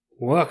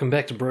Welcome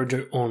back to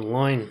Brojo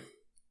Online.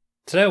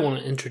 Today I want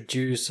to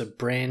introduce a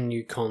brand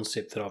new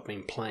concept that I've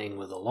been playing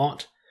with a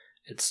lot.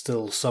 It's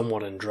still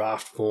somewhat in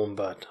draft form,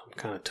 but I'm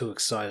kind of too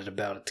excited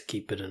about it to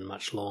keep it in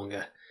much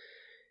longer.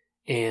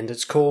 And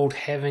it's called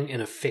having an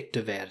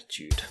effective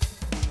attitude.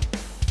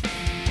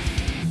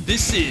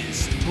 This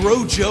is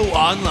Brojo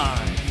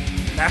Online.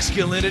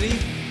 Masculinity,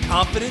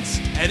 confidence,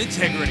 and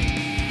integrity.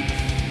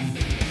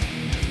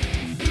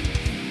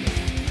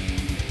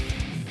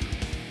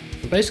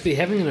 Basically,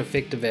 having an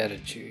effective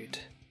attitude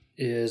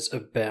is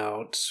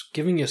about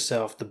giving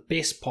yourself the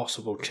best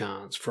possible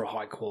chance for a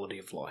high quality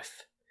of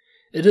life.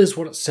 It is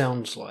what it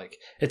sounds like.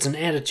 It's an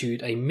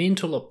attitude, a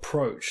mental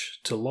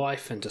approach to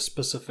life and to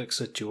specific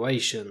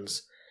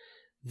situations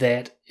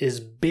that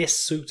is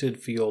best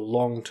suited for your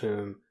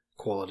long-term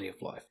quality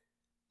of life.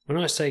 When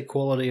I say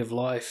quality of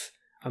life,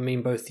 I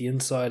mean both the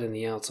inside and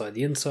the outside.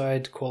 The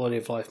inside quality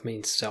of life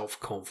means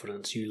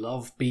self-confidence. You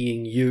love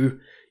being you.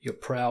 You're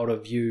proud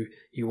of you.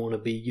 You want to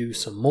be you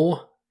some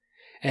more.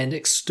 And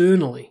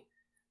externally,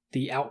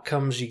 the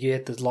outcomes you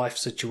get, the life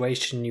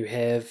situation you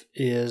have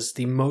is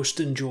the most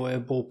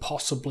enjoyable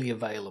possibly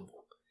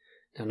available.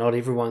 Now, not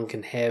everyone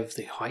can have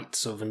the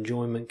heights of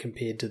enjoyment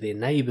compared to their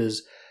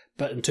neighbours,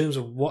 but in terms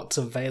of what's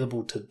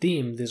available to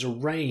them, there's a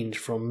range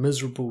from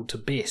miserable to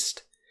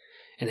best.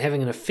 And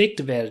having an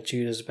effective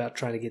attitude is about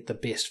trying to get the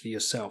best for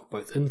yourself,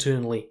 both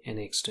internally and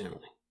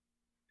externally.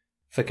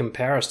 For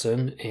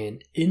comparison,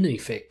 an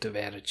ineffective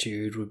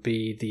attitude would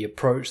be the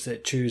approach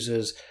that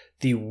chooses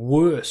the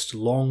worst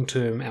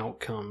long-term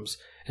outcomes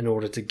in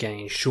order to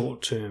gain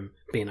short-term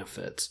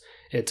benefits.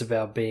 It's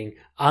about being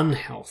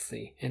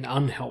unhealthy and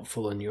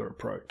unhelpful in your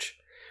approach.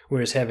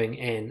 Whereas having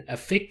an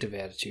effective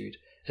attitude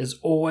is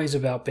always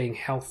about being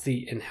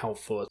healthy and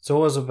helpful. It's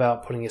always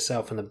about putting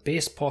yourself in the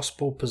best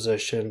possible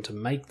position to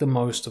make the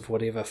most of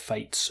whatever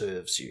fate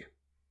serves you.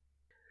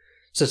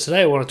 So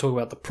today I want to talk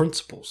about the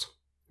principles.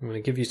 I'm going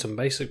to give you some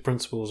basic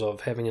principles of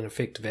having an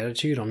effective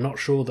attitude. I'm not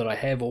sure that I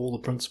have all the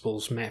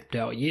principles mapped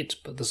out yet,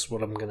 but this is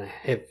what I'm going to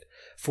have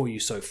for you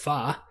so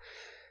far.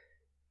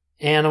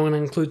 And I'm going to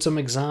include some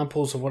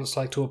examples of what it's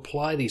like to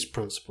apply these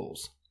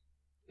principles.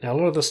 Now, a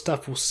lot of this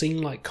stuff will seem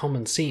like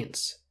common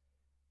sense,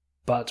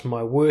 but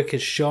my work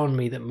has shown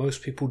me that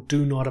most people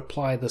do not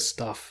apply this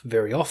stuff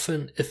very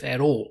often, if at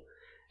all.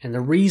 And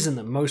the reason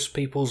that most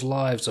people's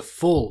lives are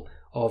full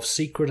of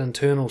secret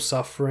internal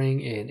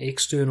suffering and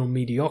external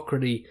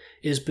mediocrity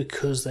is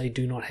because they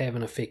do not have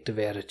an effective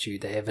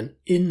attitude. They have an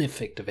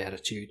ineffective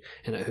attitude,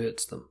 and it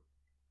hurts them.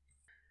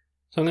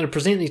 So I'm going to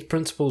present these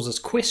principles as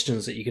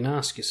questions that you can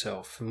ask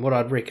yourself. And what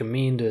I'd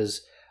recommend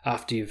is,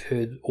 after you've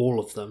heard all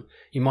of them,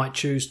 you might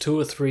choose 2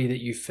 or 3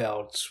 that you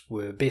felt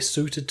were best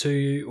suited to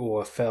you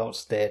or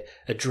felt that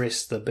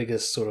addressed the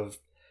biggest sort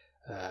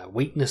of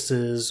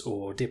weaknesses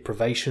or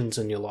deprivations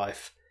in your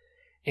life.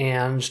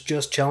 And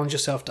just challenge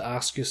yourself to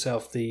ask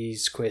yourself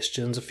these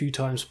questions a few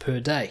times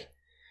per day.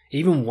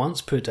 Even once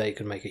per day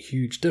could make a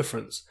huge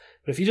difference.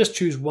 But if you just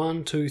choose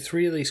 1, 2,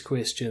 3 of these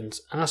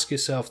questions, ask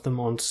yourself them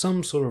on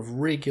some sort of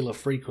regular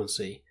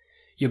frequency,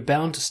 you're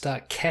bound to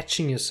start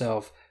catching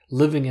yourself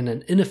living in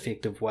an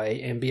ineffective way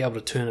and be able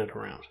to turn it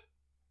around.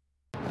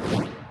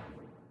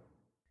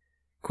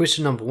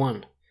 Question number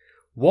 1.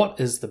 What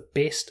is the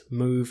best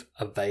move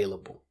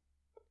available?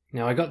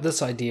 Now, I got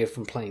this idea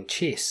from playing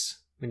chess.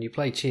 When you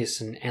play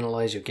chess and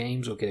analyze your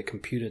games or get a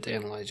computer to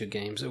analyze your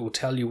games, it will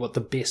tell you what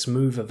the best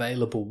move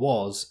available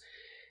was,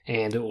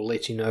 and it will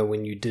let you know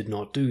when you did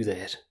not do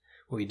that,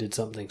 or you did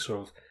something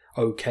sort of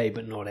okay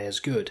but not as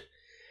good.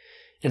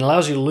 It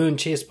allows you to learn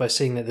chess by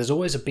seeing that there's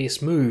always a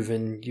best move,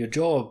 and your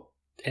job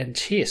at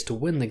chess to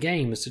win the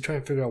game is to try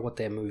and figure out what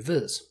that move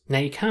is. Now,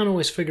 you can't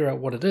always figure out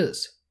what it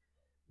is,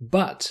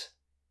 but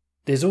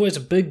there's always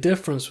a big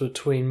difference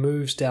between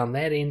moves down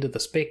that end of the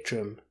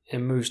spectrum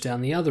and moves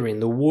down the other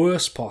end, the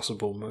worst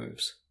possible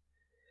moves.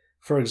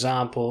 For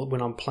example, when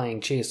I'm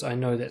playing chess, I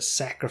know that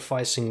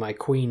sacrificing my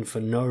queen for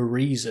no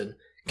reason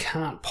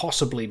can't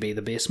possibly be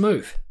the best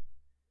move.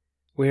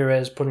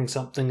 Whereas putting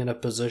something in a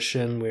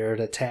position where it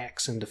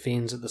attacks and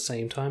defends at the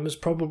same time is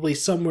probably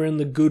somewhere in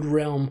the good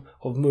realm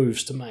of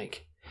moves to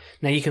make.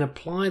 Now, you can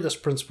apply this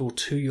principle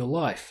to your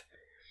life.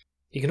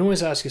 You can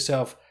always ask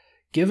yourself,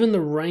 given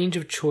the range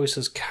of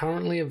choices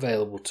currently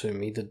available to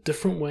me, the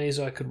different ways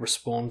I could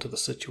respond to the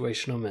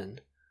situation I'm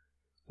in,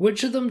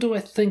 which of them do I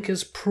think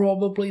is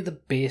probably the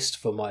best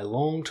for my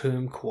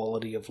long-term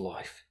quality of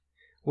life?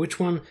 Which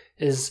one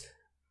is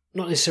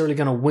not necessarily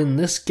going to win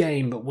this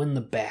game, but win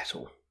the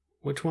battle?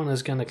 Which one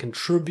is going to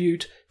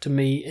contribute to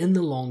me in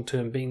the long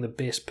term being the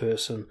best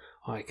person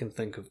I can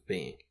think of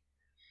being?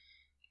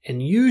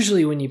 And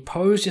usually when you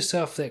pose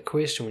yourself that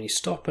question, when you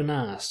stop and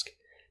ask,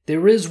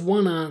 there is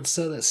one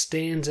answer that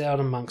stands out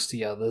amongst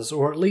the others,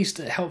 or at least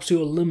it helps you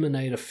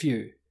eliminate a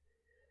few.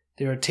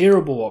 There are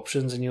terrible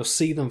options and you'll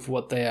see them for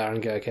what they are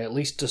and go, okay, at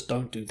least just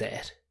don't do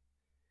that.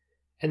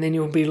 And then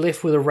you'll be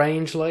left with a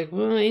range like,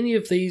 well, any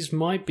of these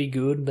might be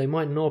good, they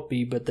might not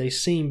be, but they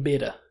seem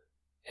better.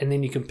 And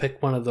then you can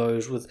pick one of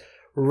those with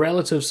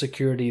relative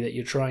security that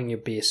you're trying your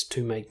best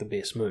to make the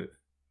best move.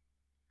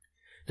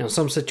 Now, in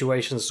some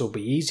situations this will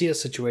be easier,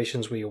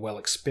 situations where you're well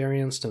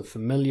experienced and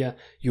familiar,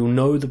 you'll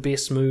know the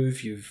best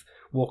move, you've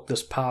walked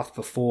this path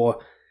before,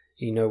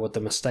 you know what the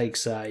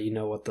mistakes are, you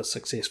know what the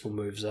successful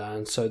moves are,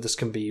 and so this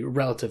can be a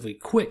relatively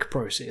quick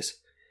process.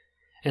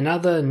 In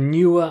other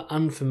newer,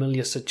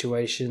 unfamiliar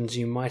situations,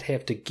 you might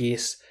have to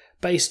guess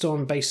based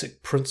on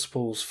basic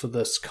principles for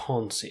this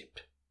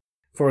concept.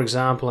 For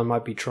example, I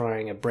might be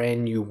trying a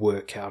brand new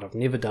workout, I've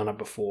never done it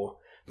before,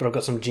 but I've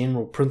got some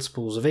general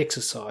principles of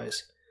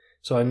exercise.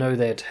 So I know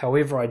that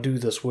however I do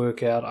this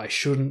workout, I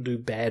shouldn't do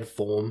bad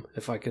form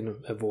if I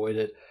can avoid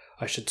it.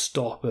 I should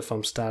stop if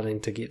I'm starting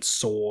to get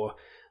sore.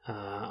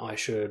 I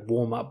should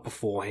warm up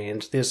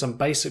beforehand. There's some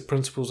basic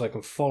principles I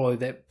can follow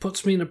that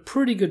puts me in a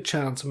pretty good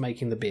chance of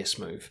making the best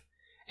move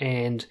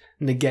and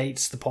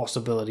negates the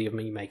possibility of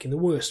me making the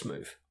worst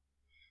move.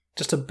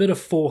 Just a bit of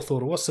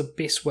forethought of what's the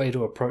best way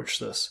to approach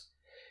this.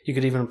 You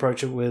could even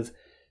approach it with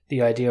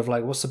the idea of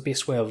what's the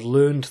best way I've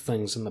learned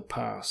things in the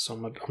past. So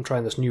I'm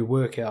trying this new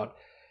workout.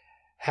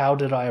 How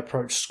did I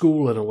approach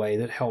school in a way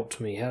that helped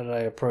me? How did I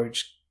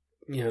approach,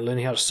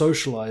 learning how to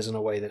socialize in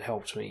a way that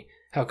helped me?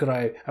 How could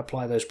I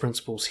apply those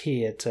principles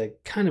here to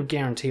kind of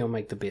guarantee I'll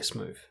make the best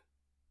move?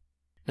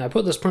 Now, I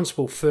put this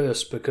principle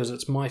first because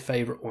it's my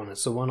favorite one.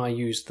 It's the one I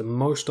use the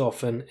most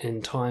often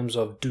in times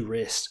of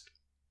duress.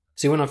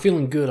 See, when I'm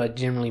feeling good, I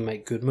generally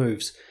make good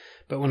moves.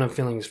 But when I'm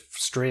feeling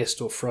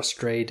stressed or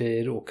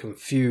frustrated or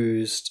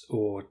confused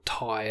or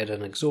tired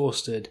and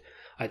exhausted,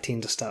 I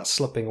tend to start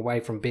slipping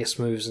away from best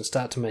moves and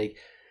start to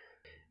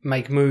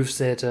make moves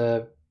that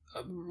are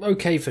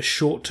okay for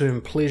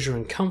short-term pleasure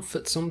and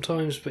comfort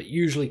sometimes, but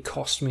usually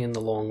cost me in the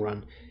long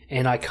run.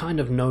 And I kind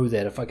of know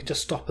that. If I could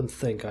just stop and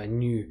think, I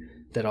knew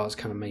that I was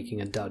kind of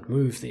making a dud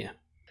move there.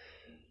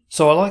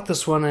 So I like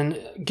this one, and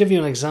give you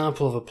an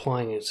example of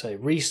applying it. Say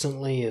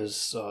recently,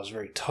 as I was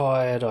very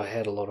tired, I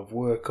had a lot of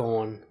work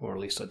on, or at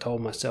least I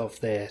told myself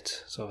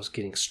that, so I was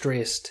getting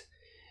stressed,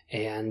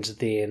 and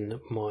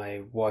then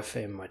my wife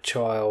and my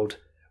child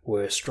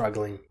were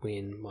struggling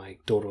when my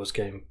daughter was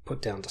getting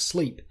put down to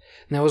sleep.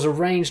 And there was a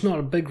range, not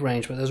a big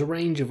range, but there's a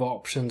range of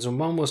options, and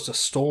one was to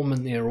storm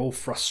in there all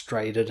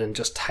frustrated and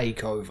just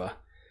take over.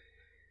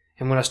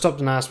 And when I stopped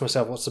and asked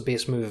myself what's the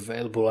best move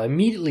available, I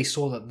immediately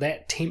saw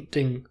that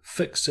tempting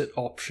fix-it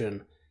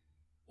option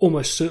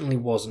almost certainly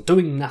wasn't.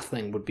 Doing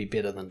nothing would be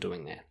better than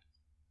doing that.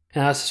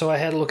 And so I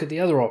had a look at the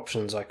other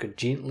options. I could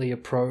gently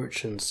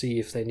approach and see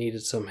if they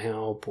needed some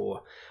help,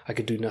 or I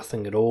could do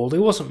nothing at all.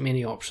 There wasn't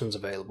many options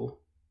available.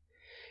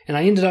 And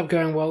I ended up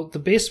going, well, the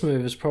best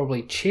move is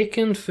probably check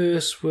in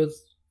first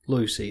with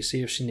Lucy,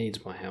 see if she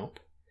needs my help.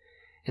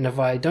 And if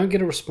I don't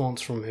get a response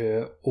from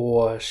her,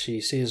 or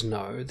she says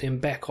no, then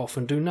back off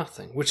and do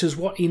nothing, which is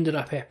what ended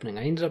up happening.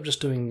 I ended up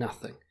just doing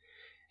nothing.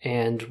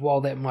 And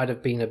while that might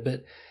have been a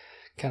bit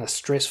kind of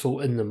stressful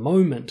in the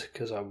moment,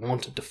 because I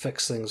wanted to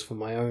fix things for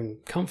my own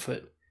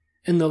comfort,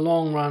 in the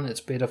long run,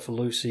 it's better for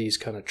Lucy's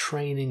kind of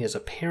training as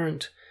a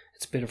parent.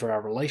 It's better for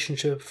our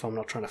relationship if I'm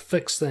not trying to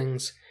fix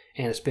things.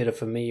 And it's better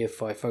for me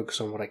if I focus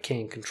on what I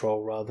can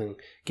control rather than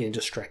getting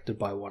distracted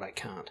by what I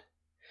can't.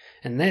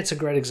 And that's a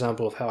great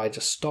example of how I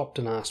just stopped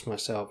and asked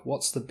myself,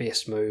 what's the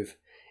best move?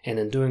 And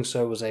in doing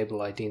so, was able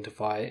to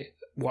identify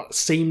what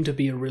seemed to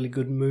be a really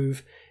good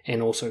move,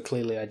 and also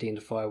clearly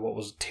identify what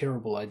was a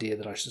terrible idea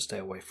that I should stay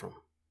away from.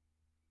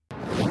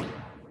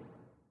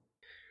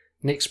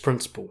 Next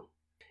principle.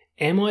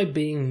 Am I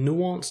being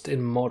nuanced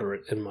and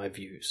moderate in my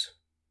views?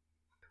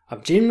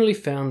 I've generally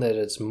found that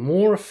it's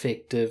more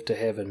effective to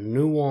have a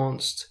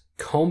nuanced,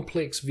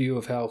 complex view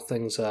of how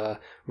things are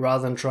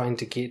rather than trying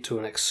to get to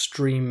an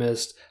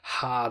extremist,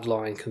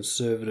 hardline,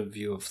 conservative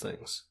view of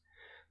things.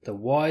 The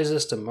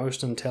wisest and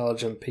most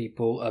intelligent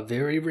people are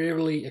very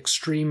rarely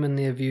extreme in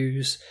their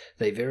views.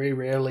 They very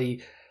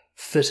rarely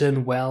fit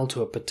in well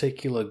to a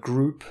particular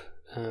group,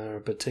 a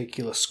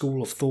particular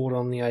school of thought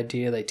on the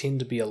idea. They tend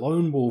to be a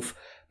lone wolf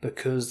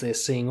because they're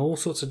seeing all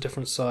sorts of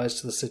different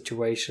sides to the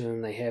situation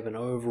and they have an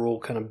overall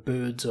kind of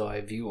bird's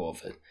eye view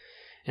of it.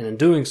 And in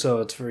doing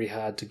so, it's very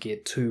hard to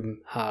get too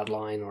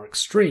hardline or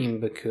extreme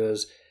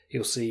because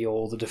you'll see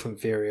all the different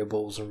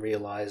variables and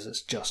realize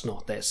it's just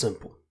not that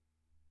simple.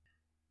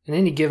 In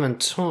any given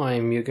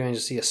time, you're going to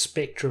see a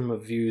spectrum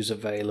of views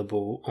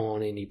available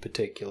on any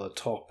particular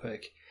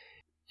topic.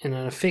 And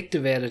an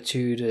effective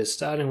attitude is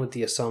starting with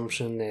the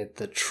assumption that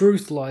the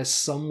truth lies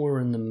somewhere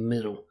in the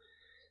middle.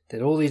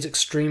 That all these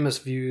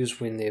extremist views,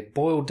 when they're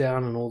boiled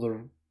down and all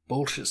the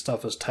bullshit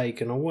stuff is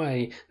taken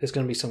away, there's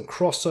going to be some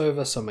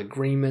crossover, some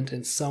agreement,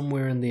 and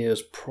somewhere in there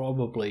is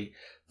probably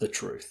the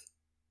truth.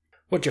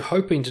 What you're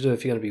hoping to do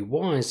if you're going to be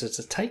wise is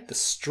to take the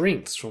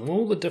strengths from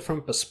all the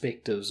different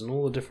perspectives and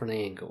all the different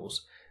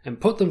angles and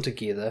put them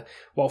together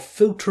while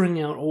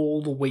filtering out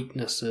all the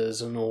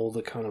weaknesses and all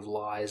the kind of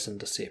lies and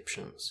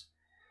deceptions.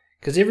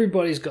 Because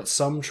everybody's got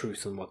some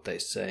truth in what they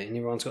say and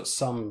everyone's got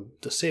some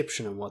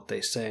deception in what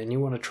they say, and you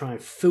want to try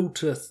and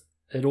filter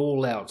it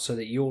all out so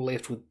that you're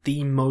left with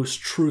the most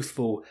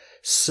truthful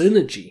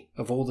synergy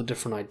of all the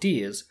different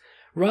ideas,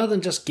 rather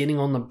than just getting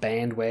on the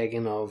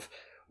bandwagon of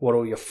what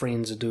all your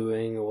friends are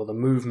doing, or the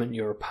movement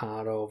you're a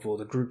part of, or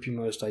the group you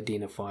most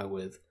identify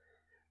with.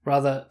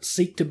 Rather,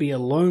 seek to be a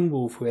lone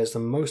wolf who has the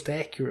most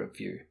accurate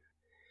view.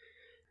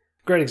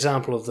 A great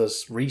example of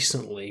this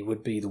recently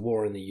would be the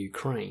war in the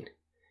Ukraine.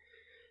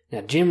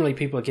 Now, generally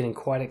people are getting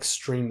quite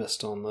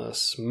extremist on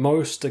this.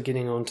 Most are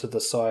getting onto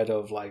the side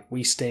of, like,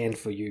 we stand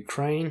for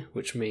Ukraine,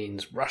 which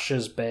means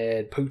Russia's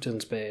bad,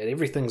 Putin's bad,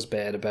 everything's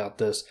bad about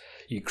this.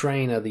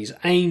 Ukraine are these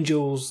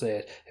angels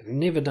that have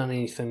never done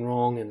anything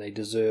wrong and they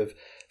deserve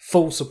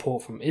full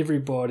support from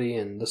everybody,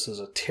 and this is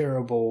a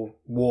terrible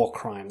war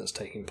crime that's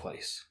taking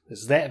place.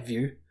 There's that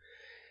view.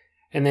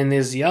 And then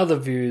there's the other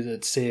view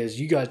that says,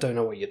 you guys don't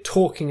know what you're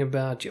talking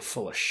about, you're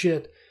full of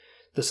shit.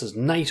 This is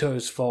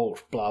NATO's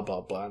fault, blah, blah,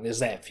 blah. And there's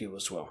that view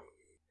as well.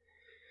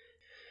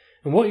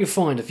 And what you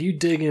find, if you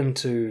dig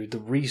into the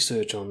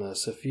research on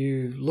this, if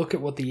you look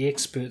at what the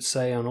experts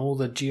say on all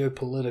the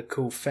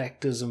geopolitical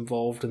factors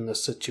involved in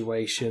this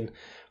situation,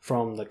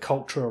 from the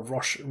culture of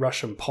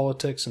Russian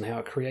politics and how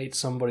it creates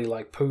somebody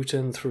like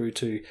Putin, through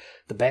to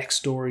the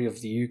backstory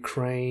of the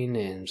Ukraine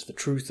and the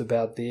truth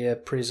about their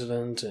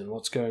president and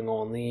what's going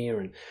on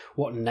there and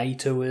what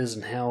NATO is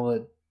and how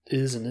it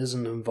is and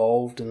isn't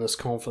involved in this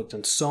conflict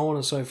and so on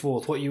and so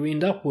forth, what you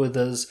end up with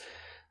is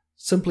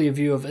simply a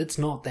view of it's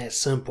not that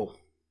simple.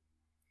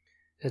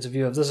 It's a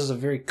view of this is a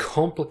very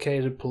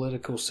complicated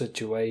political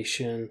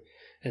situation.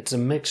 It's a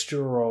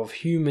mixture of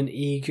human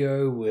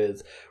ego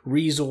with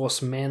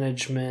resource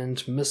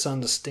management,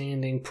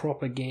 misunderstanding,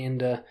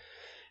 propaganda,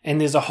 and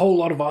there's a whole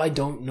lot of I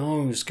don't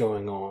knows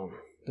going on.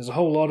 There's a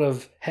whole lot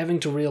of having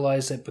to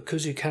realize that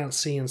because you can't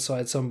see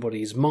inside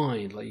somebody's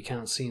mind, like you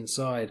can't see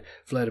inside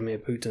Vladimir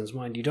Putin's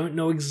mind, you don't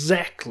know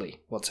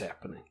exactly what's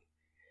happening.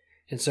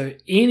 And so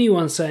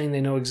anyone saying they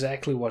know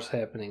exactly what's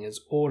happening is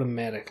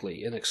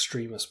automatically an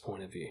extremist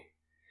point of view.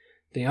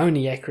 The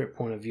only accurate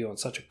point of view on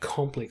such a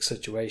complex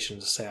situation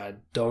is to say, I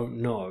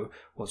don't know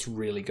what's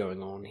really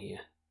going on here.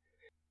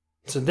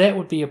 So that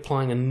would be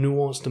applying a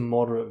nuanced and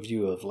moderate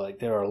view of, like,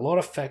 there are a lot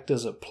of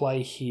factors at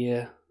play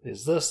here.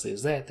 There's this,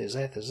 there's that, there's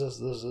that, there's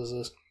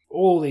this.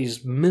 All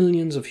these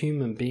millions of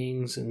human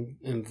beings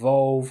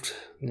involved.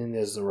 And then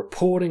there's the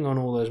reporting on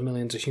all those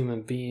millions of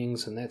human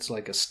beings, and that's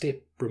like a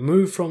step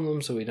removed from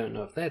them, so we don't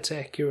know if that's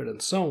accurate,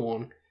 and so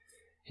on.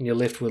 And you're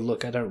left with,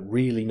 look, I don't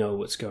really know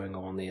what's going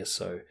on there,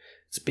 so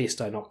it's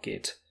best I not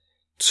get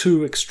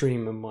too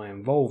extreme in my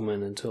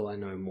involvement until I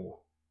know more.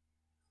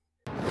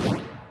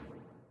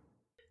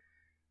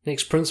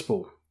 Next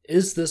principle.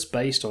 Is this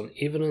based on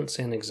evidence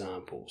and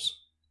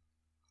examples?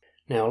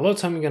 Now, a lot of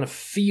time you're going to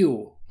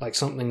feel like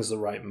something's the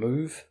right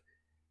move,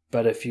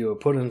 but if you were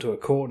put into a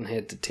court and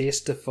had to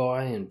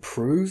testify and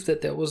prove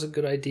that that was a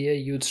good idea,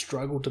 you would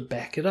struggle to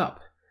back it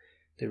up.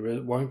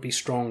 There won't be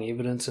strong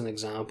evidence and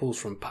examples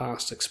from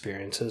past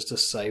experiences to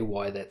say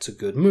why that's a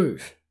good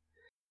move.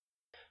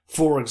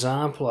 For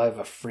example, I have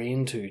a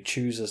friend who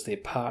chooses their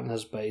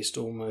partners based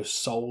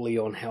almost solely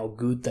on how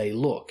good they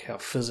look, how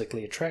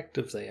physically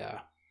attractive they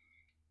are.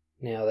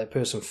 Now, that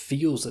person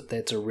feels that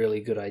that's a really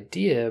good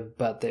idea,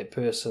 but that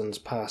person's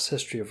past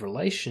history of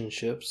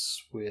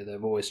relationships, where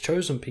they've always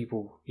chosen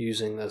people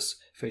using this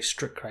very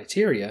strict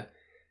criteria,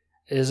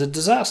 is a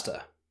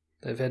disaster.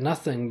 They've had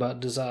nothing but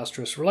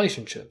disastrous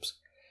relationships.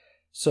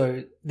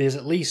 So there's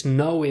at least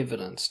no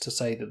evidence to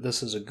say that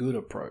this is a good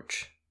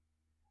approach.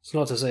 It's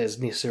not to say it's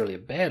necessarily a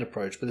bad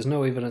approach, but there's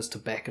no evidence to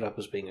back it up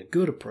as being a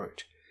good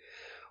approach.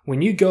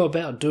 When you go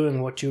about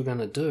doing what you're going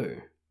to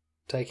do,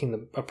 taking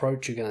the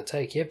approach you're going to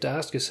take, you have to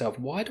ask yourself,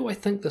 why do I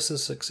think this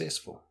is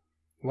successful?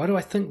 Why do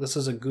I think this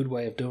is a good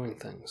way of doing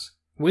things?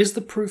 Where's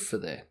the proof for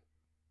that?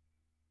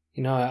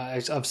 You know,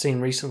 I've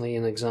seen recently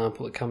an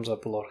example that comes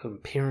up a lot in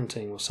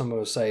parenting, where someone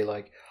will say,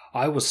 like,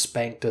 I was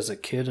spanked as a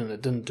kid and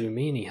it didn't do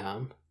me any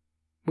harm.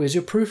 Where's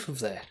your proof of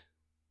that?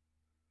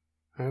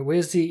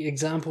 Where's the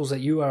examples that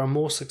you are a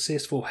more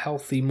successful,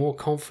 healthy, more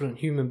confident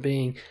human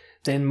being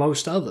than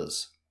most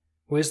others?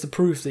 Where's the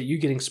proof that you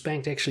getting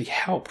spanked actually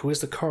helped?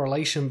 Where's the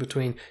correlation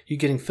between you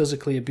getting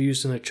physically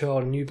abused as a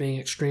child and you being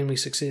extremely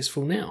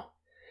successful now?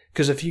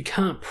 Because if you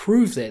can't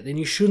prove that, then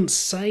you shouldn't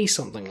say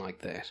something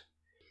like that.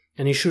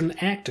 And you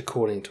shouldn't act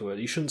according to it.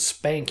 You shouldn't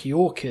spank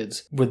your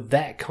kids with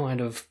that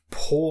kind of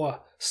poor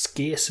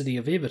scarcity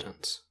of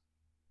evidence.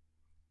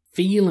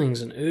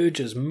 Feelings and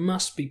urges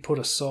must be put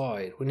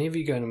aside whenever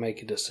you're going to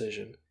make a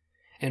decision.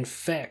 And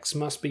facts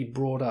must be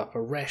brought up,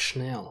 a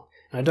rationale.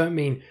 And I don't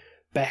mean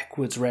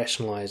backwards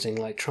rationalizing,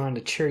 like trying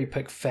to cherry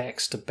pick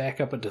facts to back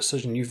up a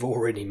decision you've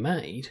already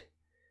made.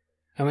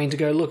 I mean to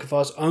go, look, if I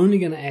was only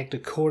going to act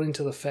according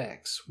to the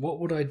facts, what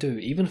would I do?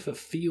 Even if it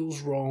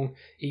feels wrong,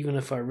 even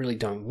if I really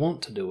don't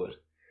want to do it,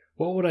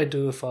 what would I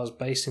do if I was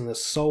basing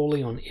this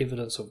solely on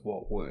evidence of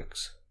what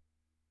works?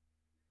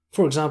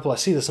 For example, I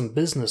see this in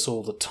business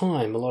all the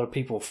time. A lot of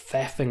people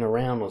faffing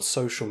around on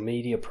social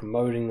media,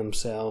 promoting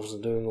themselves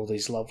and doing all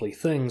these lovely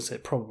things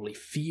that probably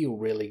feel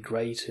really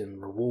great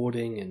and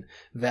rewarding and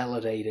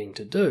validating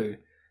to do.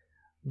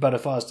 But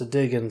if I was to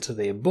dig into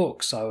their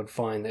books, I would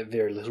find that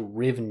very little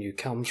revenue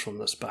comes from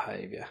this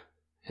behavior.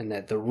 and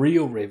that the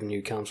real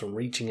revenue comes from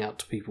reaching out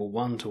to people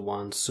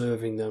one-to-one,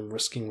 serving them,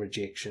 risking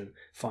rejection,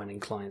 finding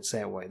clients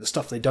that way, the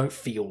stuff they don't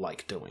feel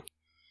like doing.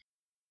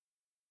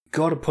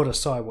 Got to put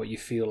aside what you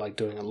feel like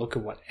doing and look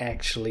at what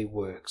actually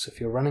works.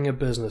 If you're running a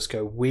business,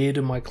 go, where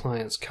do my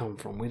clients come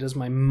from? Where does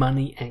my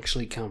money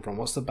actually come from?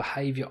 What's the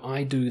behavior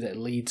I do that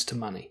leads to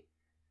money?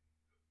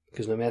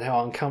 Because no matter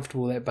how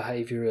uncomfortable that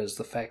behavior is,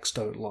 the facts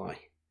don't lie.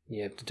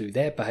 You have to do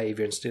that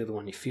behavior instead of the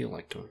one you feel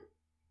like doing.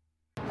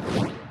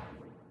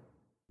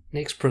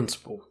 Next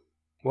principle.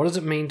 What does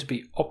it mean to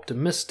be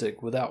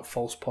optimistic without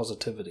false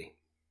positivity?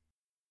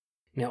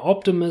 Now,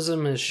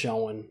 optimism is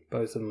shown,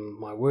 both in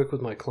my work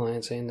with my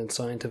clients and in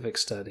scientific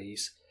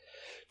studies,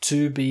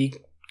 to be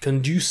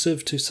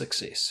conducive to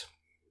success.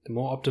 The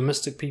more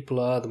optimistic people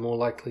are, the more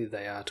likely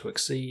they are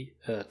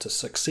to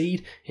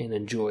succeed and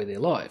enjoy their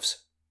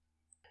lives.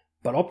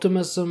 But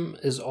optimism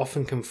is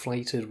often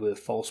conflated with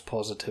false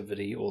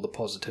positivity or the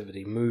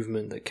positivity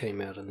movement that came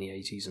out in the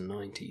 80s and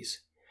 90s.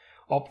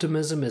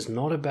 Optimism is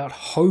not about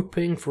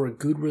hoping for a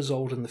good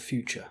result in the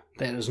future.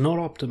 That is not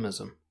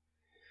optimism.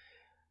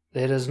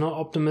 That is not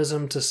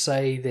optimism to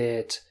say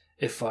that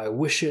if I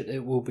wish it,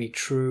 it will be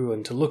true,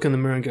 and to look in the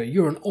mirror and go,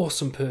 you're an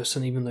awesome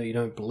person even though you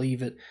don't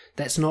believe it.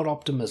 That's not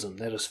optimism.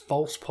 That is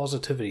false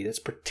positivity. That's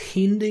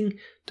pretending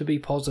to be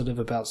positive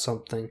about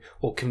something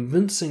or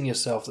convincing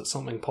yourself that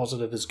something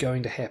positive is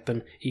going to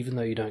happen even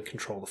though you don't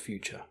control the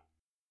future.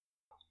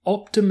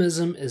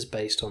 Optimism is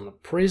based on the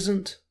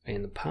present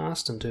and the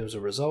past in terms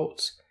of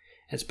results.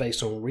 It's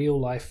based on real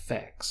life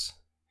facts.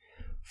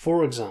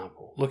 For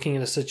example, looking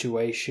at a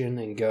situation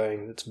and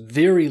going, it's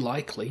very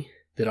likely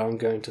that I'm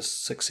going to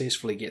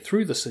successfully get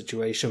through the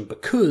situation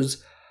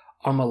because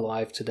I'm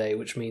alive today,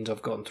 which means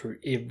I've gotten through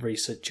every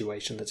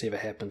situation that's ever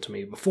happened to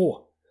me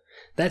before.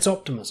 That's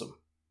optimism.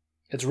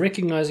 It's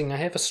recognizing I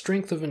have a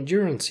strength of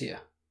endurance here,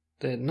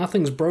 that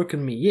nothing's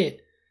broken me yet,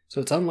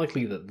 so it's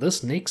unlikely that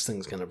this next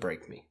thing's going to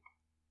break me.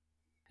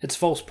 It's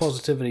false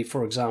positivity,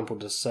 for example,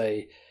 to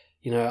say,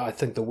 I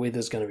think the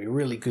weather's going to be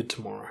really good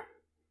tomorrow.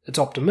 It's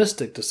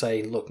optimistic to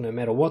say, look, no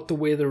matter what the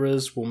weather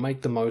is, we'll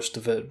make the most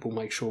of it, we'll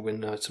make sure we're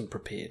nice and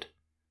prepared.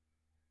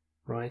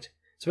 Right?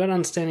 It's about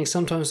understanding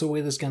sometimes the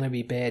weather's going to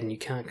be bad and you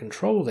can't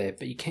control that,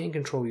 but you can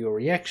control your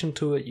reaction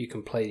to it, you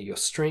can play to your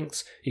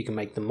strengths, you can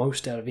make the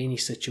most out of any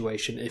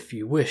situation if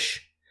you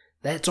wish.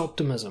 That's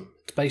optimism.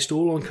 It's based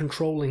all on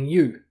controlling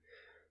you.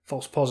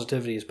 False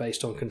positivity is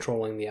based on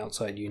controlling the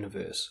outside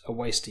universe. A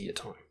waste of your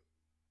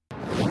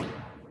time.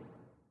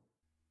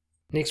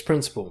 Next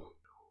principle.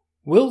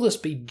 Will this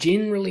be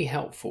generally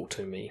helpful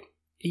to me,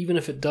 even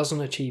if it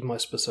doesn't achieve my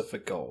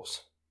specific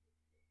goals?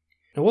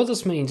 Now what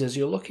this means is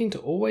you're looking to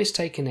always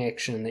take an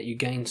action that you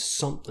gain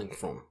something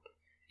from,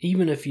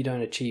 even if you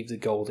don't achieve the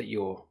goal that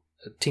you're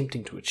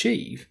attempting to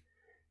achieve,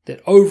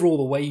 that overall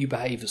the way you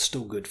behave is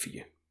still good for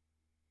you.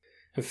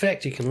 In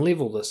fact, you can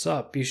level this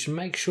up. You should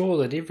make sure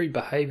that every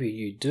behavior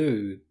you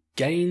do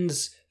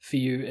gains for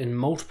you in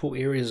multiple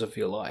areas of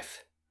your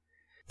life.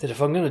 That if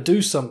I'm going to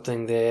do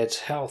something that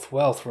health,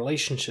 wealth,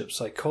 relationships,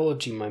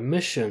 psychology, my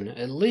mission,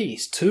 at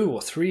least 2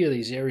 or 3 of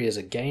these areas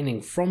are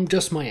gaining from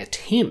just my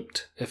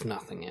attempt, if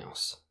nothing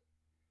else.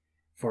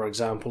 For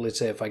example, let's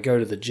say if I go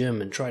to the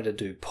gym and try to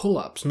do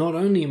pull-ups, not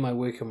only am I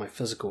working on my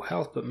physical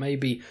health, but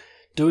maybe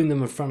doing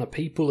them in front of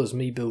people is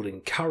me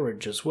building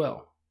courage as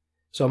well.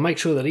 So I'll make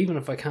sure that even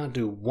if I can't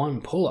do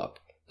one pull-up,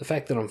 the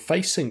fact that I'm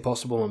facing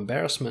possible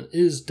embarrassment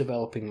is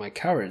developing my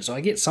courage. So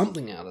I get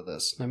something out of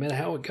this, no matter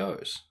how it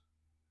goes.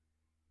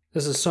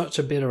 This is such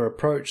a better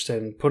approach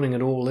than putting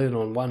it all in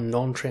on one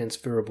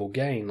non-transferable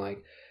gain.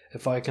 Like,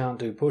 if I can't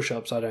do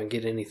push-ups, I don't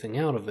get anything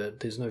out of it.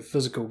 There's no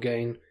physical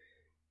gain.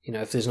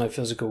 If there's no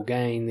physical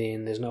gain,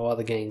 then there's no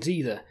other gains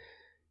either.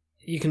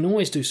 You can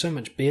always do so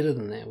much better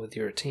than that with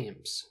your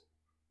attempts.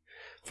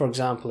 For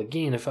example,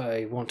 again, if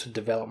I want to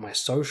develop my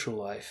social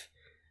life,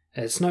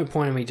 it's no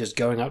point in me just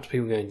going up to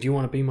people going, do you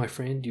want to be my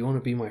friend? Do you want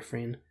to be my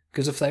friend?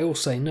 Because if they all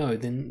say no,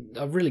 then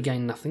I've really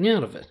gained nothing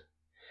out of it.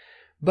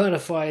 But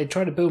if I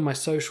try to build my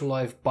social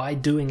life by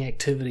doing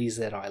activities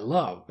that I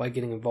love, by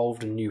getting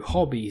involved in new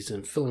hobbies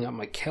and filling up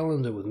my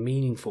calendar with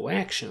meaningful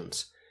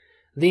actions,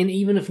 then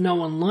even if no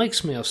one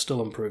likes me, I'll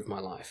still improve my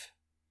life.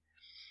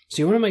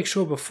 So you want to make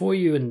sure before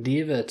you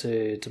endeavour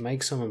to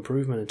make some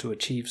improvement and to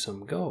achieve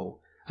some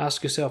goal,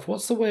 ask yourself,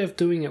 what's the way of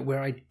doing it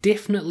where I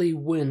definitely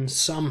win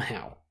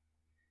somehow?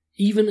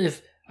 Even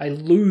if I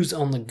lose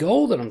on the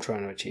goal that I'm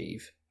trying to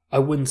achieve, I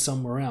win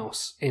somewhere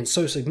else, and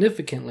so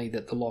significantly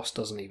that the loss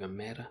doesn't even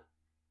matter.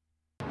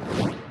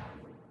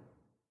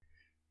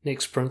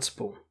 Next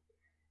principle.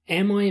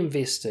 Am I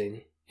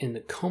investing in the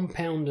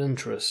compound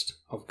interest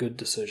of good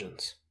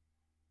decisions?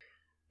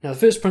 Now the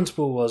first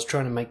principle was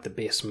trying to make the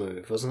best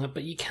move, wasn't it?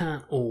 But you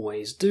can't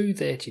always do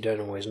that. You don't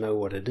always know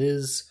what it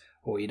is,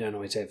 or you don't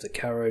always have the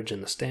courage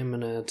and the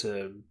stamina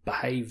to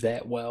behave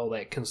that well,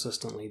 that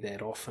consistently,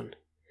 that often.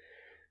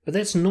 But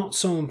that's not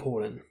so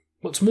important.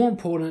 What's more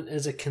important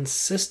is a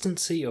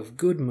consistency of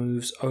good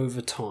moves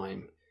over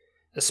time,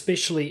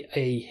 especially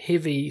a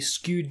heavy,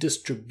 skewed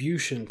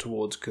distribution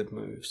towards good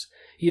moves.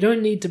 You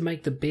don't need to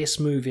make the best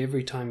move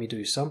every time you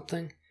do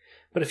something,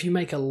 But if you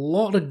make a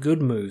lot of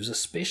good moves,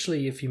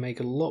 especially if you make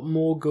a lot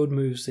more good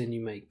moves than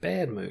you make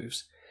bad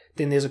moves,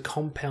 then there's a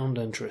compound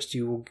interest.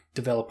 You will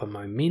develop a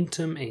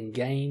momentum and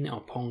gain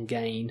upon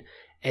gain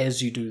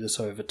as you do this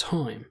over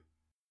time.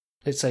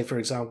 Let's say, for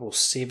example,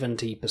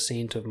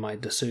 70% of my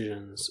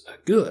decisions are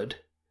good.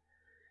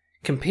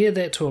 Compare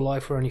that to a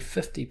life where only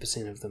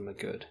 50% of them are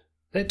good.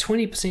 That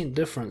 20%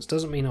 difference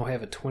doesn't mean I'll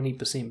have a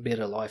 20%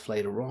 better life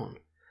later on.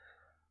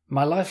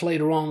 My life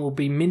later on will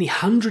be many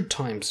hundred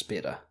times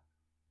better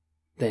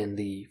than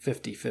the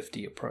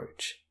 50-50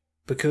 approach.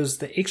 Because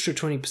the extra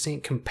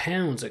 20%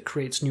 compounds, it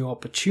creates new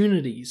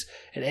opportunities,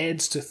 it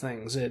adds to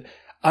things, it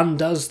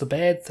undoes the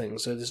bad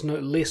things, so there's no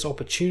less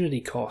opportunity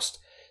cost.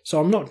 So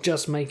I'm not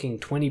just making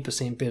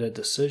 20% better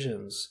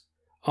decisions,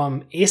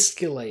 I'm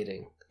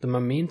escalating the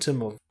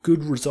momentum of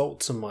good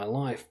results in my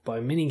life by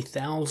many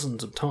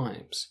thousands of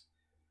times.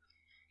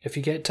 If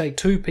you take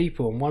two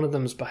people and one of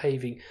them is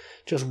behaving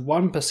just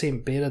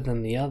 1% better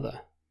than the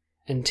other,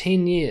 in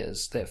 10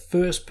 years, that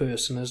first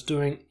person is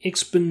doing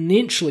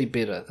exponentially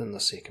better than the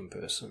second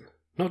person,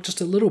 not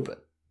just a little bit.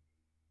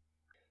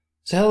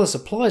 So how this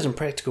applies in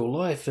practical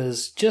life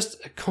is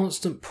just a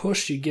constant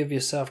push you give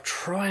yourself.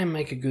 Try and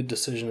make a good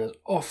decision as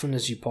often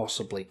as you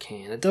possibly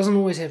can. It doesn't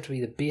always have to be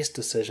the best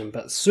decision,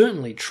 but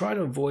certainly try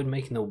to avoid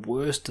making the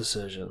worst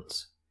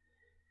decisions.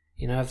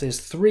 If there's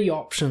 3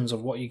 options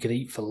of what you could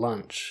eat for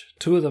lunch,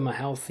 2 of them are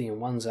healthy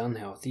and one's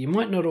unhealthy, you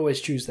might not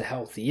always choose the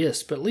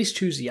healthiest, but at least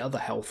choose the other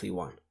healthy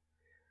one.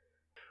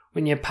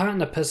 When your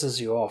partner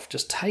pisses you off,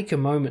 just take a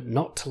moment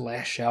not to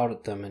lash out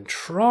at them and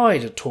try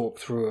to talk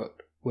through it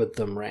with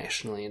them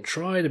rationally and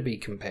try to be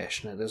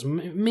compassionate as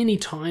many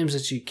times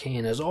as you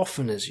can, as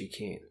often as you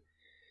can.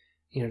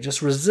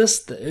 Just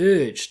resist the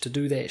urge to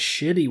do that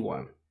shitty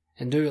one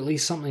and do at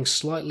least something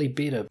slightly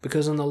better,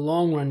 because in the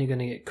long run you're going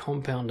to get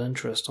compound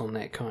interest on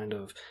that kind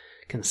of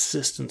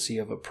consistency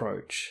of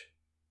approach.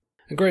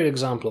 A great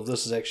example of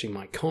this is actually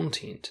my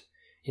content.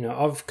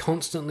 I've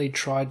constantly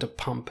tried to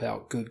pump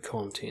out good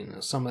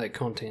content. Some of that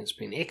content's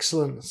been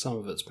excellent, some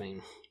of it's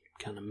been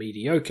kind of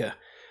mediocre.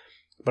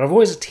 But I've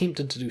always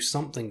attempted to do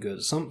something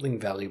good, something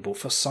valuable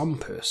for some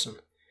person.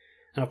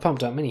 And I've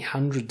pumped out many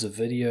hundreds of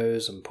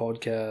videos and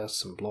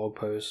podcasts and blog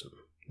posts, and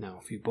now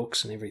a few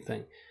books and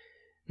everything.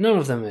 None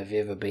of them have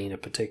ever been a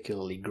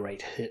particularly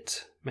great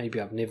hit. Maybe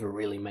I've never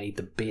really made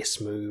the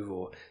best move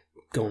or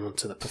gone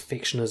into the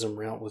perfectionism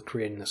route with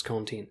creating this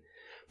content.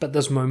 But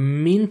this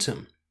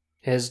momentum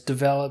has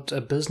developed a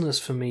business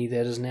for me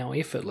that is now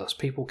effortless.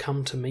 People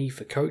come to me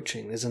for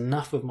coaching. There's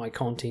enough of my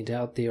content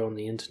out there on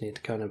the internet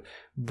to kind of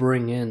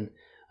bring in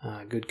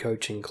good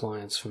coaching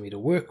clients for me to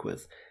work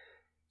with.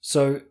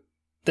 So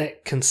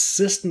that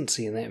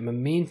consistency and that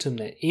momentum,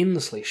 that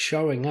endlessly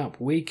showing up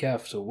week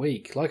after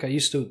week, like I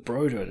used to with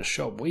Brojo, to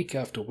show up week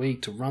after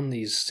week to run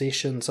these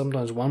sessions.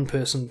 Sometimes one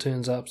person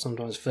turns up,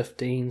 sometimes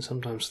 15,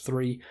 sometimes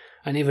 3.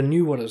 I never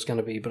knew what it was going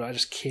to be, but I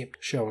just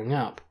kept showing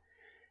up.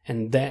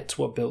 And that's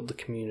what built the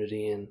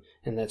community and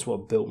that's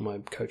what built my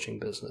coaching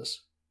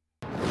business.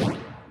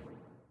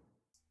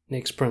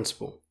 Next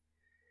principle.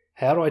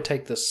 How do I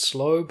take this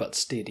slow but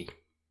steady?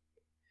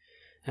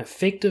 An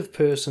effective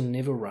person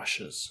never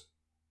rushes.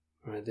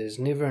 Right? There's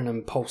never an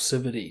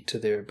impulsivity to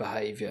their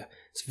behavior.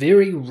 It's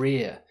very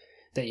rare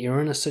that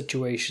you're in a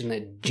situation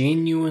that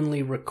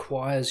genuinely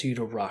requires you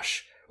to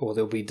rush, or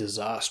there'll be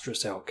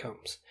disastrous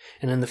outcomes.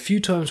 And in the few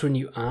times when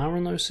you are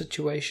in those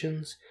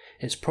situations,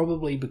 it's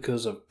probably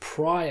because of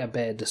prior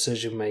bad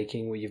decision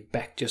making where you've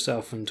backed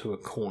yourself into a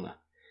corner.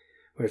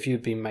 Where if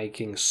you'd been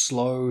making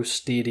slow,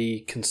 steady,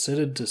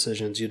 considered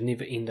decisions, you'd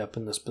never end up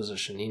in this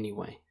position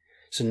anyway.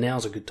 So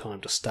now's a good time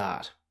to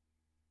start.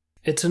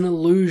 It's an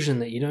illusion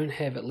that you don't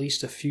have at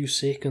least a few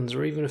seconds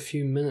or even a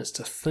few minutes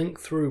to think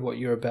through what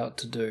you're about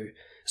to do,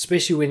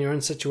 especially when you're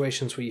in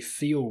situations where you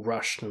feel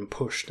rushed and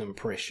pushed and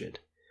pressured.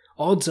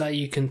 Odds are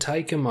you can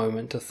take a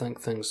moment to think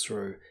things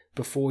through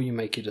before you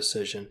make your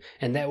decision,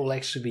 and that will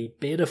actually be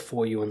better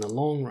for you in the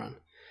long run.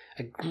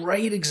 A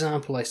great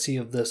example I see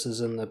of this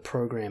is in the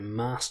program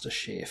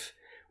MasterChef,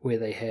 where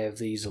they have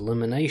these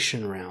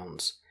elimination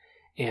rounds,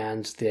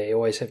 and they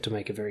always have to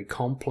make a very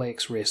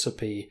complex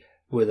recipe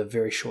with a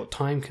very short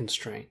time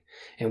constraint.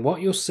 And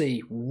what you'll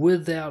see,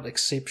 without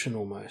exception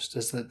almost,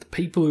 is that the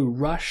people who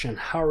rush and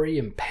hurry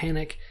and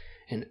panic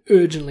and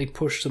urgently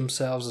push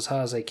themselves as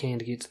hard as they can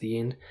to get to the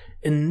end,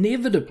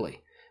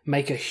 inevitably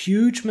make a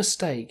huge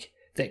mistake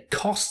that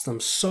costs them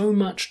so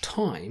much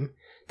time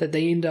that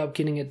they end up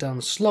getting it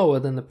done slower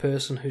than the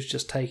person who's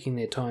just taking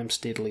their time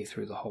steadily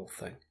through the whole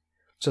thing.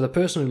 So the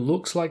person who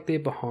looks like they're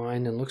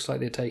behind and looks like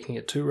they're taking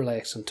it too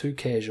relaxed and too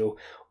casual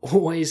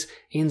always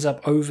ends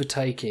up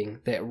overtaking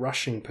that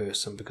rushing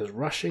person, because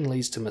rushing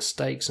leads to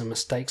mistakes, and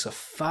mistakes are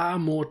far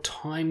more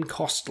time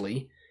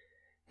costly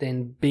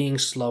than being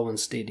slow and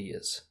steady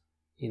is.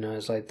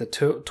 It's like the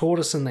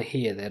tortoise and the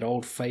hare, that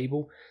old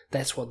fable.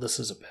 That's what this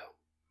is about.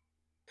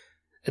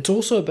 It's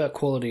also about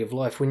quality of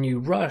life. When you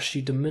rush,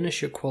 you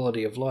diminish your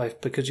quality of life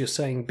because you're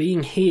saying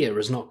being here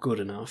is not good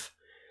enough,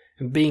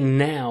 and being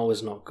now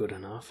is not good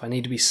enough. I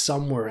need to be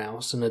somewhere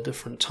else in a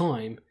different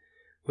time,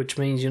 which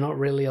means you're not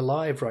really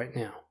alive right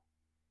now.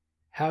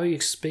 How are you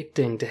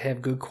expecting to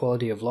have good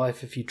quality of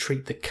life if you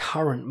treat the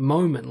current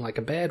moment like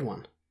a bad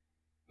one?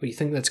 Well, you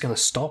think that's going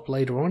to stop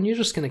later on? You're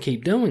just going to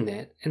keep doing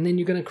that, and then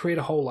you're going to create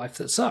a whole life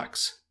that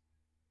sucks.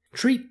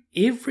 Treat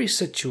every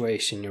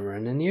situation you're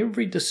in and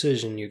every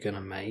decision you're going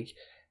to make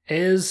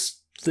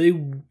as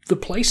the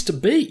place to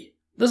be.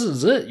 This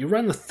is it. You're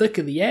in the thick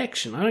of the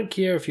action. I don't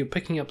care if you're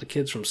picking up the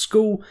kids from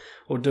school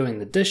or doing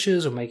the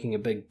dishes or making a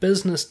big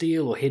business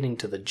deal or heading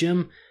to the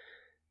gym.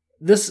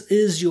 This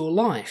is your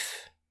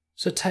life.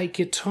 So take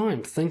your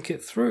time, think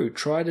it through,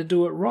 try to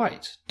do it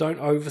right. Don't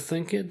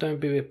overthink it, don't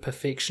be a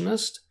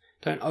perfectionist,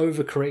 don't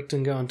overcorrect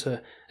and go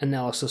into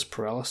analysis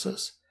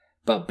paralysis,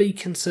 but be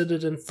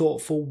considered and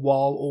thoughtful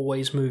while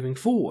always moving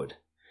forward.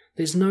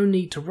 There's no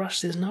need to rush,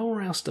 there's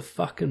nowhere else to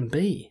fucking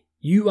be.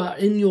 You are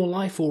in your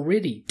life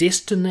already,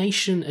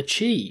 destination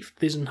achieved,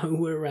 there's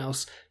nowhere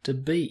else to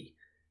be.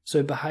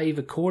 So behave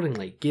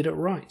accordingly, get it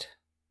right.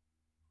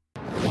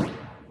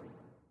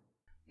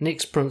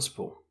 Next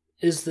principle,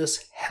 is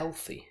this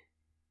healthy?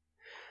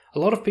 A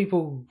lot of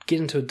people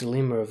get into a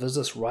dilemma of is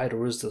this right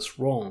or is this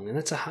wrong? And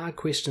that's a hard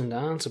question to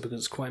answer because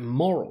it's quite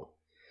moral.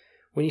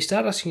 When you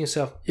start asking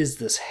yourself, is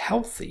this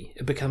healthy?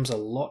 It becomes a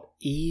lot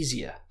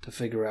easier to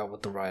figure out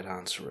what the right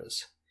answer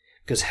is.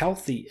 Because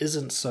healthy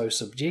isn't so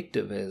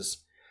subjective as,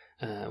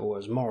 or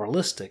as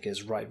moralistic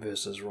as right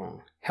versus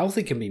wrong.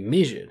 Healthy can be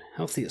measured.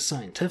 Healthy is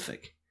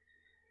scientific.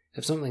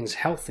 If something's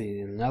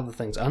healthy and another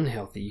thing's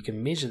unhealthy, you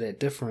can measure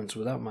that difference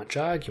without much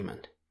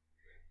argument.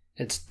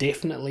 It's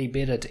definitely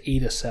better to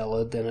eat a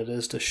salad than it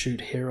is to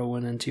shoot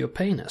heroin into your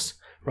penis,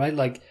 right?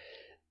 Like,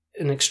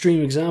 in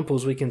extreme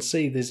examples, we can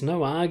see there's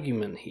no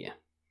argument here.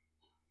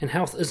 And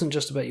health isn't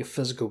just about your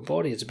physical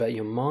body, it's about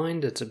your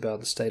mind, it's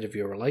about the state of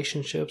your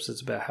relationships,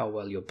 it's about how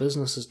well your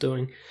business is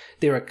doing.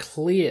 There are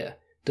clear,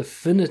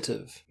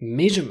 definitive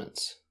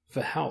measurements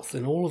for health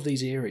in all of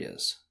these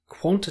areas,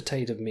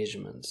 quantitative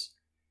measurements.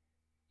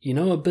 You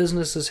know a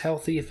business is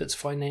healthy if it's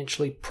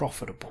financially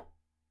profitable,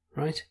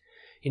 right?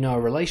 You know,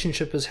 a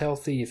relationship is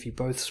healthy if you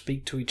both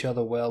speak to each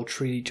other well,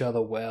 treat each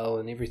other well,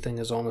 and everything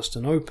is honest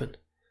and open.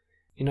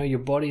 You know, your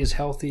body is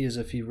healthy as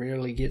if you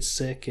rarely get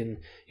sick and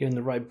you're in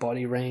the right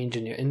body range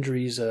and your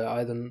injuries are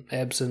either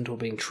absent or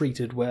being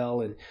treated well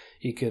and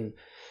you can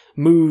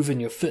move and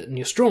you're fit and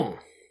you're strong.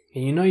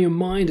 And you know your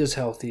mind is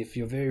healthy if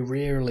you're very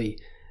rarely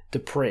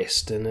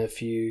depressed and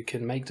if you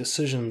can make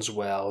decisions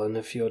well and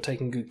if you're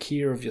taking good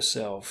care of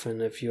yourself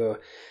and if you're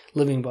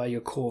living by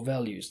your core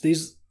values.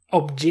 These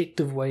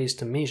objective ways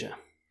to measure.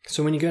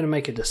 So when you go to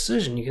make a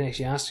decision, you can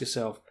actually ask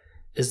yourself,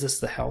 is this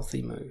the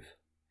healthy move?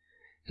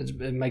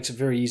 It makes it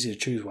very easy to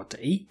choose what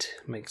to eat.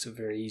 It makes it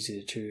very easy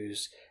to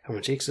choose how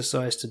much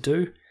exercise to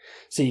do.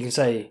 So you can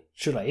say,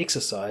 should I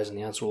exercise? And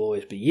the answer will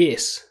always be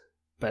yes.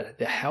 But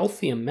the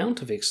healthy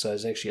amount of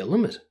exercise is actually a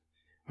limit.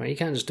 Right? You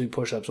can't just do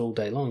push-ups all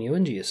day long. You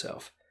injure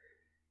yourself.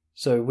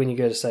 So when you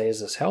go to say, is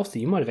this healthy?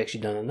 You might have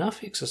actually done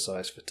enough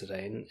exercise for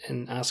today.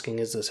 And asking,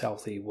 is this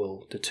healthy,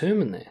 will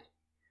determine that.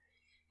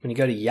 When you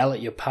go to yell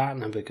at your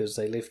partner because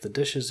they left the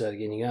dishes out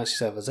again, you ask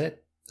yourself, is that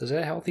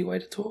a healthy way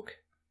to talk?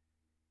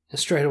 And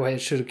straight away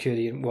it should occur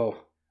to you,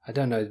 well, I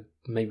don't know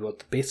maybe what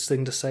the best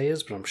thing to say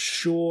is, but I'm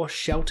sure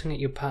shouting at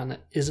your partner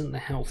isn't the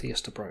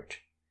healthiest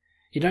approach.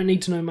 You don't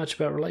need to know much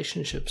about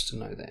relationships to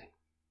know that.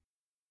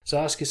 So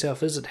ask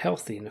yourself, is it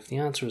healthy? And if the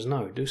answer is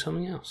no, do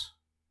something else.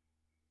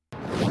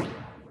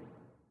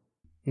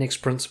 Next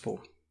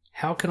principle,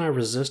 how can I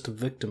resist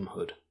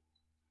victimhood?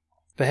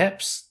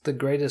 Perhaps the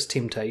greatest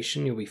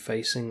temptation you'll be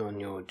facing on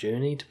your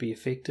journey to be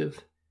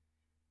effective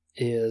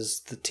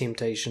is the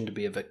temptation to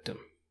be a victim.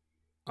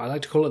 I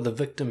like to call it the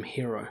victim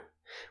hero.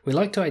 We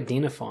like to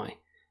identify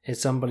as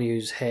somebody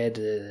who's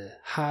had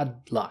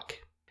hard luck.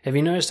 Have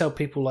you noticed how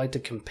people like to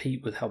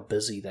compete with how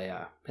busy they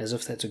are, as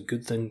if that's a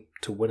good thing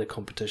to win a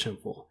competition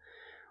for?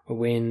 Or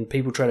when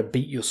people try to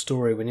beat your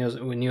story, when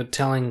you're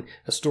telling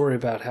a story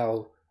about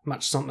how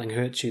much something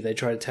hurts you, they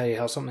try to tell you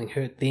how something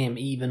hurt them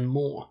even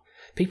more.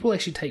 People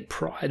actually take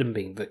pride in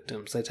being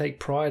victims. They take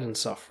pride in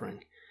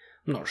suffering.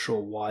 I'm not sure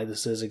why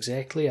this is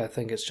exactly. I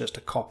think it's just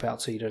a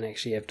cop-out so you don't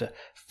actually have to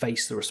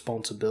face the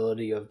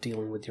responsibility of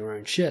dealing with your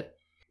own shit.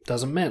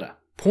 Doesn't matter.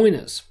 Point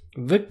is,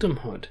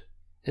 victimhood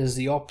is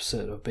the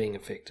opposite of being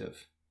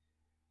effective.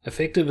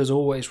 Effective is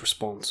always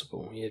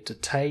responsible. You have to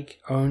take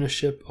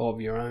ownership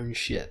of your own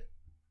shit.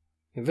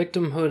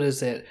 Victimhood is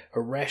that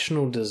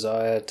irrational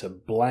desire to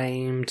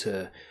blame,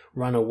 to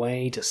run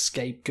away, to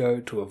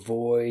scapegoat, to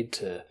avoid,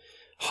 to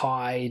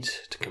hide,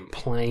 to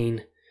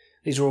complain.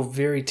 These are all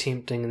very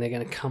tempting and they're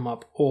going to come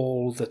up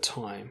all the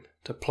time.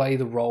 To play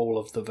the role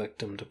of the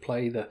victim, to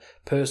play the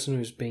person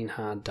who's been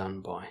hard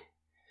done by.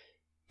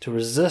 To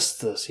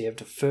resist this, you have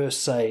to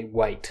first say,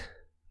 wait,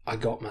 I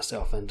got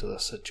myself into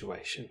this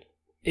situation.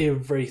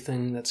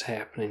 Everything that's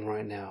happening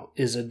right now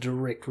is a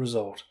direct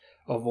result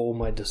of all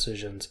my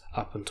decisions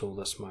up until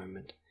this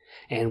moment.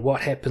 And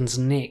what happens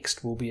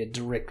next will be a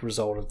direct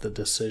result of the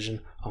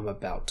decision I'm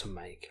about to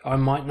make. I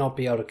might not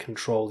be able to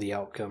control the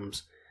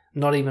outcomes,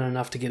 not even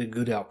enough to get a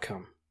good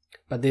outcome.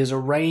 But there's a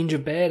range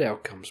of bad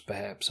outcomes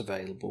perhaps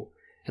available,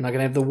 And I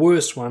can have the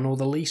worst one or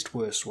the least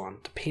worst one,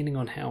 depending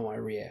on how I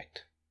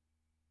react.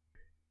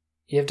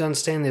 You have to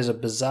understand there's a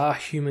bizarre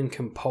human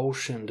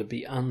compulsion to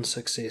be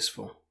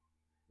unsuccessful.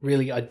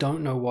 Really, I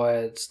don't know why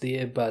it's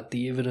there, but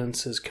the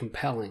evidence is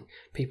compelling.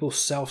 People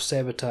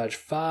self-sabotage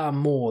far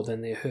more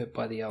than they're hurt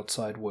by the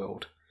outside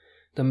world.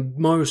 The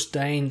most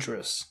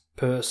dangerous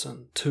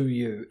person to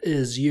you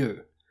is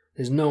you.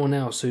 There's no one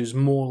else who's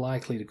more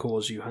likely to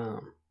cause you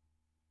harm.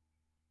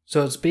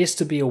 So it's best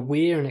to be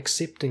aware and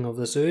accepting of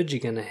this urge you're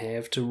going to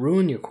have to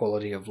ruin your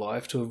quality of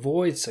life, to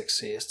avoid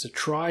success, to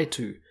try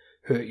to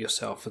hurt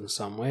yourself in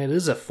some way. It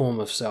is a form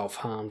of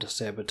self-harm to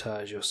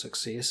sabotage your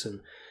success,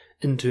 and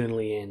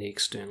internally and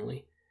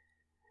externally.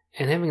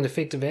 And having an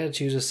effective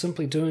attitude is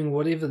simply doing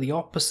whatever the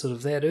opposite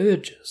of that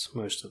urge is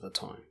most of the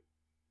time.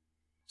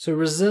 So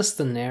resist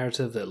the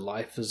narrative that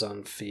life is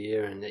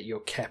unfair and that you're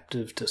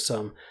captive to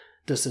some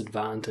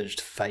disadvantaged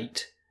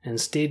fate.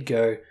 Instead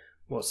go,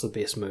 what's the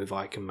best move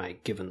I can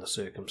make given the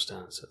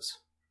circumstances?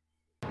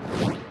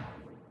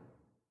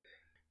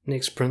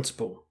 Next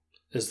principle.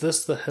 Is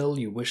this the hill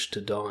you wish to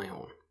die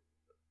on?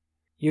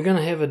 You're going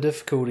to have a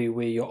difficulty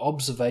where your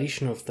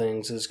observation of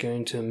things is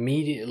going to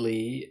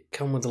immediately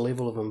come with a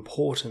level of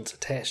importance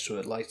attached to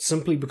it. Like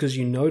simply because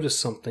you notice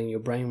something, your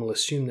brain will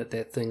assume that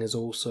that thing is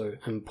also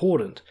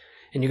important.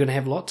 And you're going to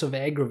have lots of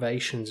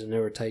aggravations and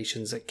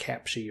irritations that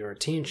capture your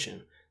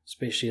attention,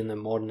 especially in the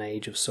modern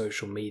age of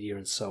social media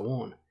and so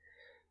on.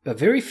 But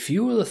very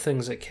few of the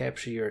things that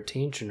capture your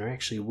attention are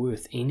actually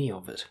worth any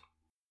of it.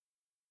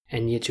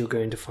 And yet you're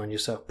going to find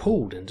yourself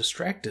pulled and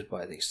distracted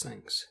by these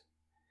things.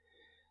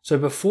 So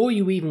before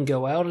you even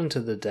go out into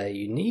the day,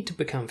 you need to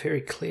become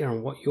very clear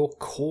on what your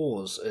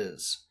cause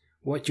is,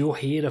 what you're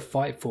here to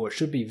fight for. It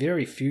should be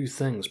very few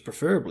things,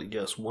 preferably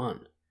just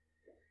one.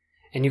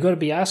 And you've got to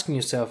be asking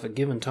yourself at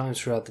given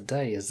times throughout the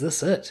day, is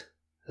this it?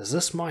 Is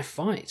this my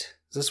fight?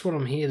 Is this what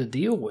I'm here to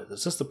deal with?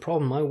 Is this the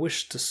problem I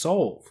wish to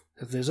solve?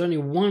 If there's only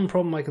one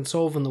problem I can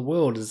solve in the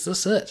world, is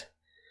this it?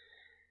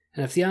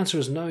 And if the answer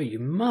is no, you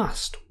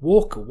must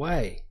walk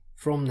away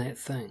from that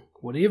thing,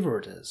 whatever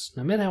it is.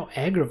 No matter how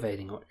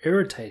aggravating or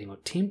irritating or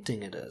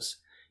tempting it is,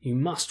 you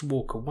must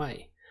walk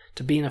away.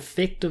 To be an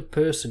effective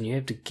person, you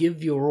have to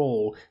give your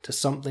all to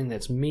something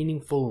that's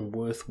meaningful and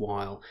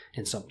worthwhile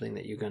and something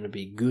that you're going to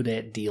be good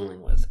at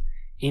dealing with.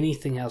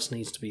 Anything else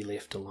needs to be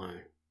left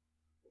alone.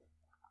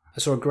 I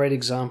saw a great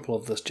example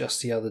of this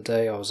just the other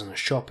day. I was in a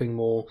shopping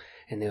mall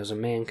and there was a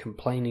man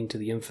complaining to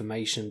the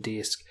information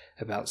desk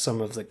about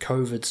some of the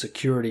COVID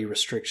security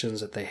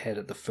restrictions that they had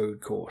at the food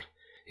court.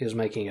 He was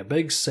making a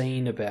big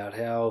scene about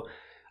how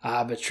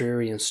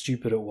arbitrary and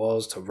stupid it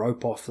was to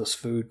rope off this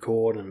food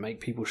court and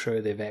make people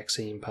show their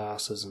vaccine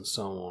passes and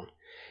so on.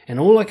 And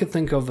all I could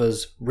think of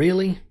is,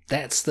 really?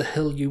 That's the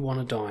hill you want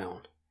to die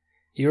on?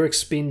 You're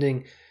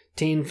expending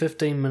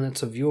 10-15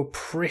 minutes of your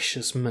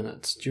precious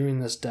minutes during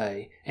this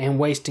day and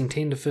wasting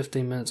 10 to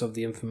 15 minutes of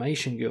the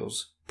information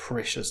girl's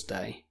precious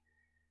day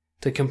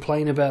to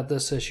complain about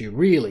this issue.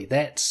 Really,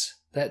 that's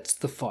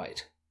the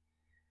fight.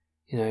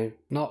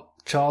 Not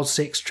child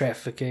sex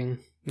trafficking,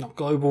 not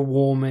global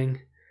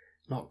warming,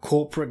 not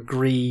corporate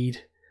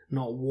greed,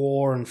 not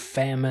war and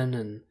famine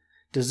and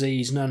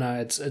disease. No,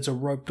 it's a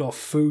roped off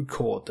food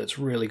court that's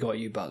really got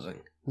you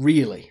buzzing.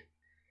 Really.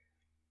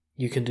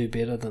 You can do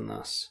better than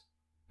this.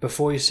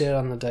 Before you set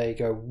on the day,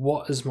 go,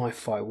 what is my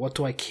fight? What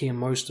do I care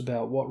most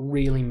about? What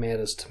really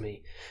matters to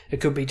me? It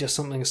could be just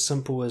something as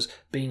simple as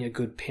being a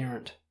good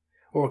parent.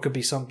 Or it could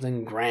be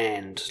something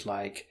grand,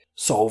 like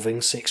solving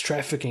sex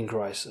trafficking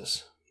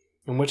crisis.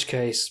 In which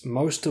case,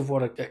 most of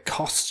what it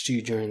costs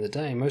you during the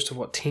day, most of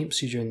what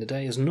tempts you during the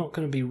day is not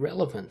going to be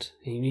relevant,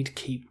 and you need to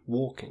keep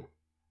walking.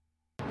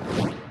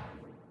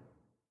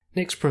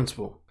 Next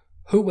principle.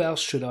 Who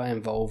else should I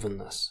involve in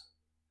this?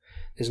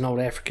 There's an old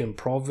African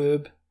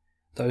proverb,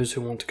 those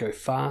who want to go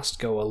fast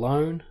go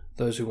alone,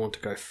 those who want to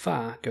go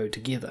far go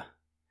together.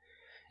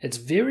 It's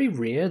very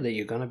rare that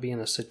you're going to be in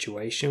a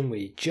situation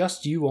where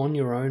just you on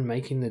your own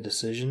making the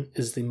decision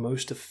is the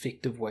most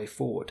effective way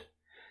forward.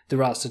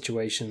 There are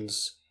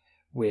situations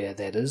where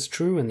that is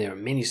true, and there are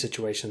many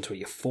situations where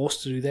you're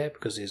forced to do that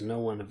because there's no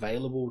one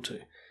available to,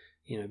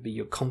 be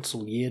your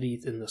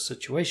consigliere in the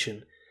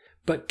situation.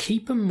 But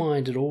keep in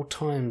mind at all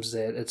times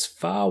that it's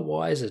far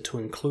wiser to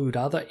include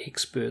other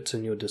experts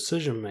in your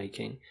decision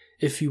making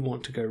if you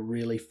want to go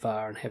really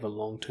far and have a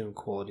long-term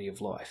quality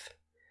of life.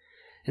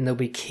 And there'll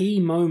be key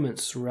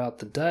moments throughout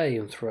the day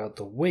and throughout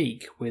the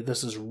week where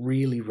this is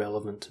really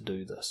relevant to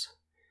do this.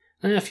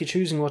 Now, if you're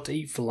choosing what to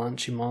eat for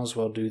lunch, you might as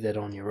well do that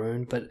on your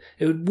own, but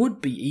it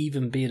would be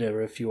even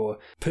better if your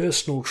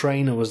personal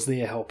trainer was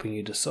there helping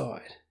you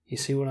decide. You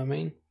see what I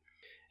mean?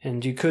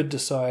 And you could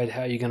decide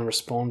how you're going to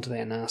respond to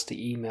that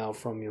nasty email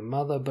from your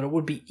mother, but it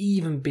would be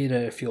even better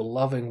if your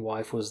loving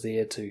wife was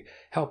there to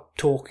help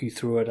talk you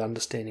through it,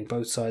 understanding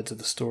both sides of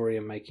the story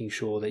and making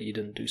sure that you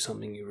didn't do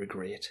something you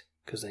regret,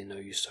 because they know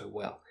you so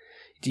well.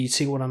 Do you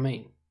see what I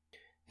mean?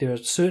 There are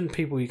certain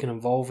people you can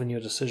involve in your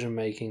decision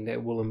making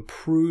that will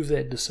improve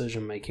that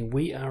decision making.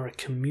 We are a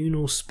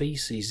communal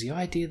species. The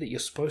idea that you're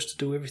supposed to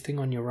do everything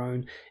on your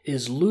own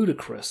is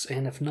ludicrous,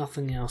 and if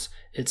nothing else,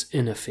 it's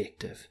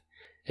ineffective.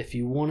 If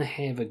you want to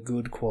have a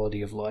good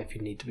quality of life,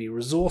 you need to be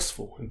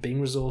resourceful, and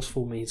being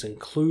resourceful means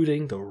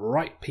including the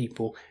right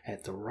people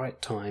at the right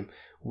time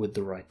with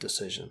the right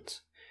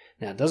decisions.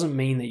 Now, it doesn't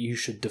mean that you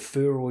should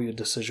defer all your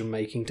decision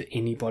making to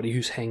anybody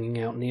who's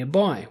hanging out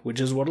nearby, which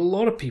is what a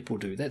lot of people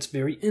do. That's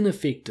very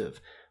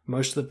ineffective.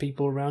 Most of the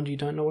people around you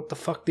don't know what the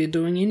fuck they're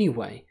doing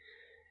anyway.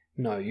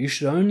 No, you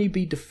should only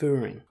be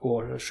deferring,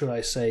 or should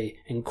I say,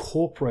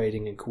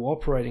 incorporating and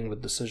cooperating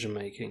with decision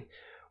making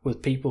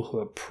with people who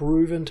are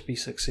proven to be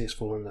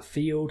successful in the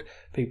field,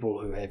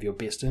 people who have your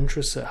best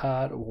interests at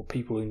heart, or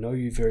people who know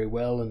you very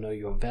well and know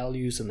your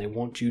values and they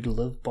want you to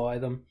live by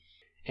them.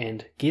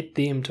 And get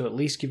them to at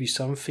least give you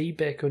some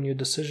feedback on your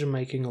decision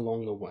making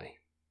along the way.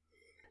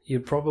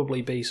 You'd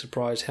probably be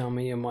surprised how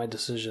many of my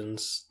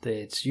decisions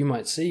that you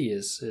might see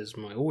as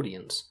my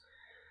audience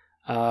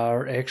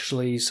are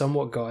actually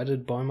somewhat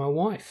guided by my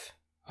wife.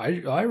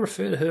 I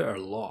refer to her a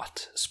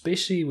lot,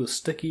 especially with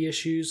sticky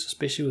issues,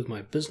 especially with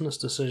my business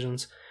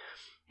decisions.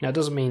 Now, it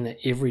doesn't mean that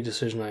every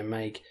decision I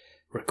make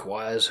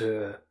requires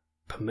her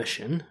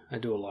permission. I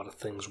do a lot of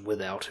things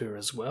without her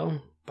as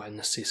well, by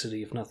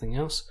necessity if nothing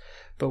else.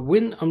 But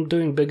when I'm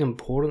doing big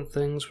important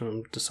things, when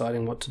I'm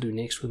deciding what to do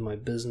next with my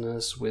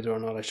business, whether or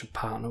not I should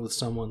partner with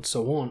someone,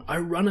 so on, I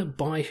run it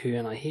by her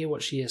and I hear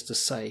what she has to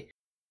say.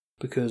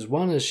 Because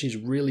one is she's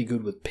really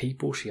good with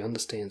people, she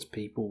understands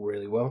people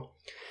really well.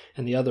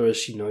 And the other is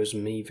she knows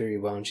me very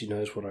well and she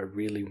knows what I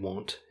really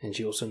want. And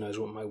she also knows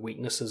what my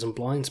weaknesses and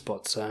blind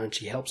spots are and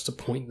she helps to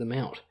point them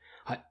out.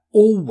 I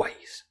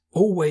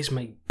always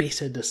make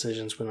better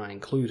decisions when I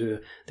include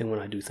her than when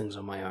I do things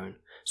on my own.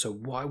 So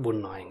why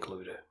wouldn't I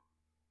include her?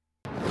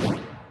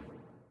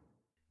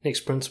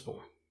 Next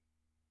principle.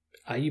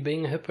 Are you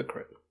being a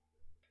hypocrite?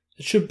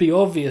 It should be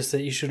obvious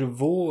that you should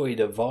avoid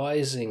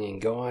advising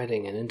and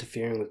guiding and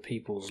interfering with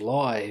people's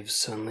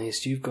lives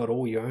unless you've got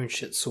all your own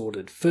shit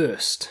sorted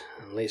first,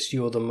 unless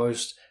you're the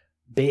most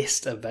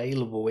best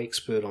available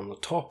expert on the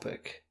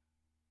topic.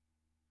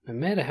 No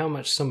matter how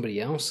much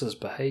somebody else's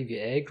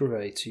behavior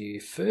aggravates you,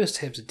 you first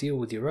have to deal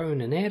with your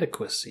own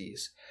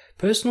inadequacies.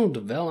 Personal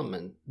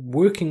development,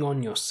 working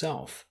on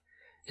yourself,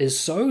 is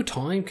so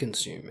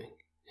time-consuming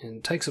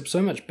and takes up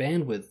so much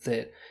bandwidth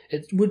that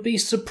it would be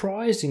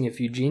surprising if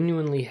you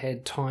genuinely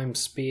had time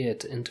spare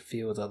to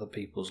interfere with other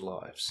people's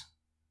lives.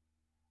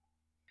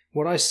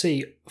 What I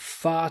see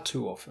far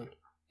too often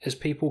is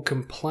people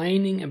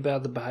complaining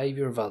about the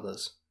behavior of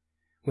others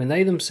when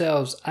they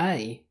themselves,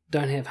 A,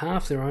 don't have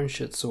half their own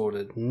shit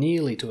sorted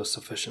nearly to a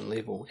sufficient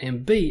level,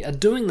 and B, are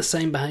doing the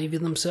same behavior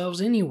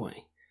themselves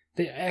anyway.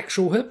 They're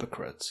actual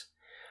hypocrites.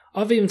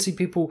 I've even seen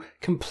people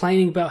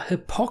complaining about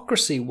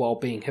hypocrisy while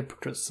being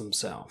hypocrites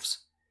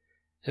themselves,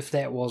 if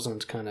that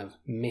wasn't kind of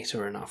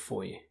meta enough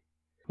for you.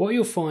 What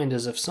you'll find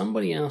is if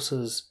somebody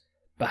else's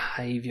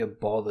behavior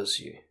bothers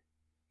you,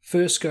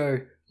 first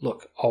go,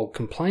 look, I'll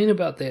complain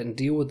about that and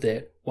deal with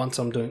that once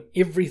I'm doing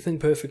everything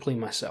perfectly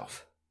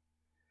myself.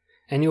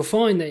 And you'll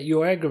find that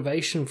your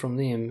aggravation from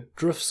them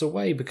drifts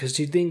away because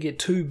you then get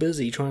too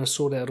busy trying to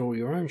sort out all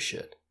your own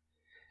shit.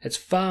 It's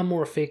far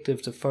more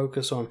effective to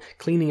focus on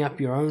cleaning up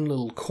your own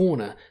little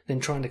corner than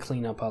trying to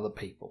clean up other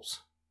people's.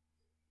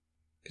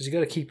 Because you've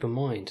got to keep in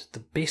mind, the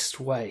best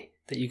way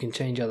that you can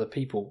change other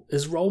people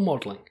is role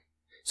modeling.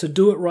 So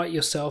do it right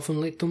yourself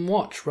and let them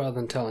watch rather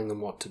than telling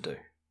them what to do.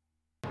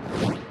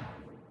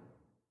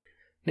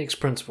 Next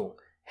principle.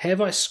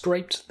 Have I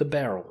scraped the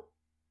barrel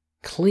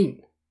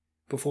clean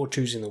before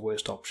choosing the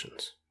worst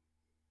options?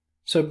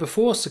 So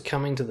before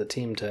succumbing to the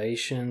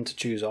temptation to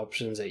choose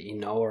options that you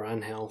know are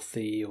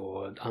unhealthy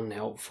or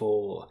unhelpful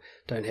or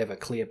don't have a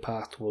clear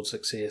path towards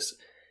success,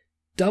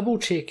 double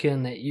check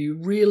in that you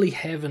really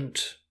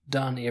haven't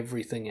done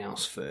everything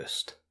else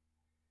first.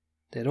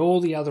 That all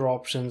the other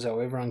options,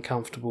 however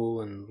uncomfortable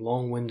and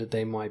long-winded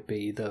they might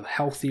be, the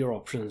healthier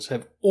options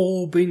have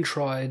all been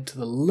tried to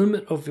the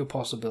limit of your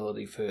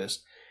possibility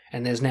first,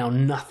 and there's now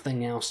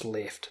nothing else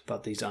left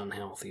but these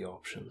unhealthy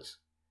options.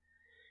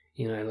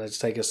 You know, let's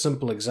take a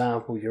simple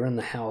example. You're in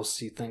the house,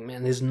 you think,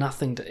 man, there's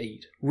nothing to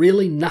eat.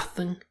 Really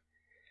nothing?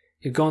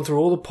 You've gone through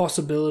all the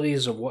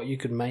possibilities of what you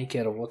could make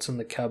out of what's in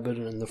the cupboard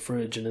and in the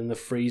fridge and in the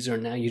freezer,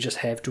 and now you just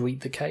have to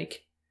eat the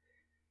cake?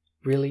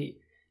 Really?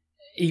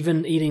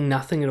 Even eating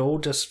nothing at all,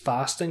 just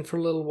fasting for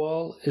a little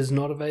while, is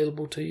not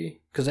available to you?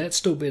 Because that's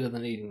still better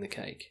than eating the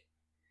cake.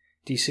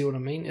 Do you see what I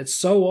mean? It's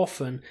so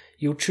often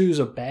you'll choose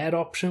a bad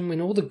option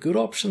when all the good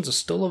options are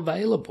still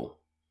available.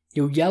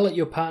 You'll yell at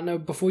your partner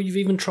before you've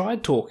even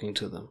tried talking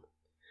to them.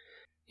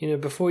 You know,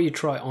 before you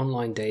try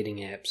online dating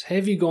apps,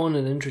 have you gone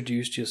and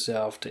introduced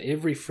yourself to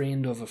every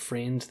friend of a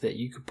friend that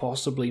you could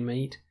possibly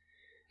meet?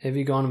 Have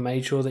you gone and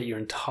made sure that your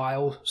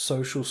entire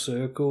social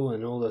circle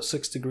and all the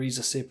 6 degrees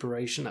of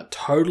separation are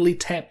totally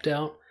tapped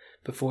out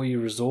before you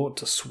resort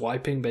to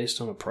swiping based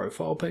on a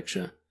profile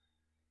picture?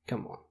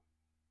 Come on.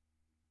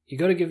 You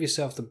got to give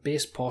yourself the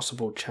best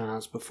possible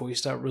chance before you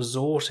start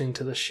resorting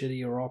to the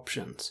shittier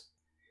options.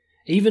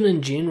 Even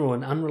in general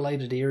and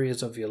unrelated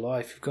areas of your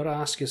life, you've got to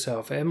ask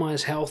yourself, am I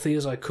as healthy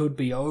as I could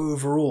be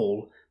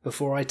overall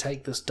before I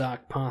take this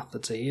dark path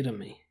that's ahead of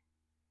me?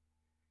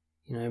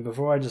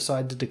 Before I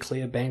decide to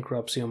declare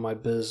bankruptcy on my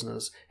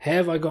business,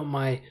 have I got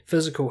my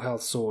physical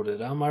health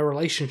sorted? Are my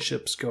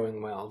relationships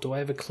going well? Do I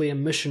have a clear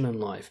mission in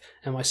life?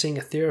 Am I seeing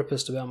a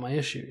therapist about my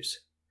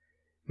issues?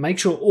 Make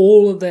sure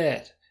all of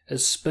that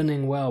is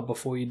spinning well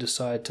before you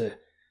decide to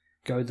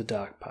go the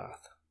dark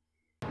path.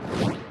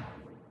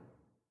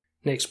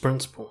 Next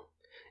principle.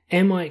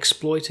 Am I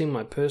exploiting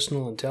my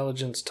personal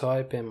intelligence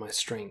type and my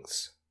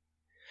strengths?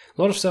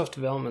 A lot of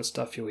self-development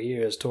stuff you'll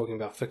hear is talking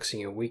about fixing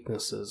your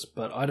weaknesses,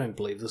 but I don't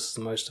believe this is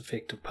the most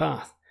effective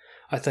path.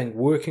 I think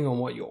working on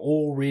what you're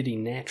already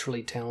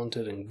naturally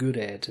talented and good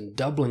at and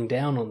doubling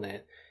down on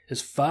that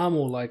is far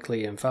more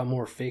likely and far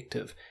more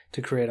effective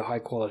to create a high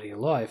quality of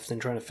life than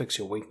trying to fix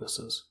your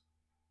weaknesses.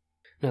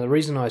 Now, the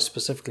reason I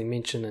specifically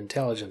mention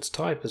intelligence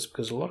type is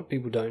because a lot of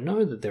people don't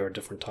know that there are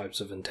different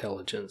types of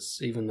intelligence,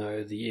 even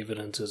though the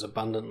evidence is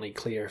abundantly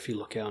clear if you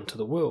look out into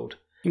the world.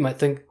 You might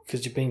think,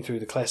 because you've been through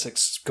the classic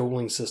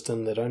schooling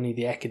system, that only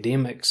the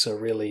academics are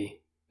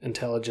really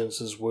intelligence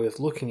is worth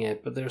looking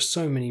at, but there are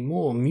so many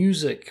more.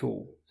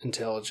 Musical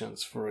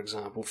intelligence, for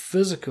example,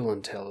 physical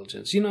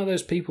intelligence.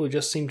 Those people who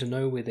just seem to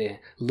know where their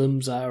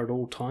limbs are at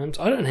all times?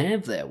 I don't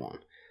have that one,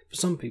 but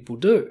some people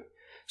do.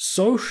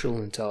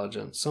 Social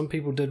intelligence. Some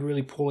people did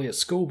really poorly at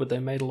school, but they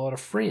made a lot of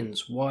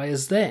friends. Why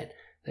is that?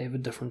 They have a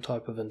different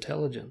type of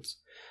intelligence.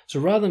 So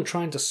rather than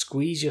trying to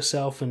squeeze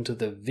yourself into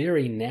the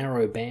very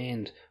narrow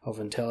band of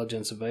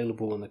intelligence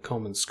available in the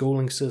common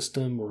schooling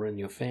system or in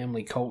your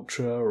family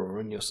culture or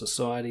in your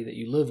society that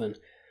you live in,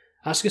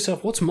 ask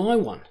yourself, what's my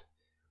one?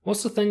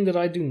 What's the thing that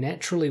I do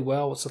naturally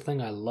well? What's the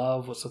thing I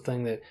love? What's the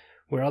thing that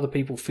where other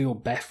people feel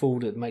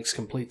baffled, it makes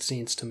complete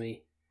sense to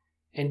me?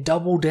 And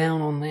double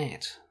down on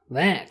that.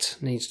 That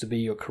needs to be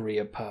your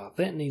career path.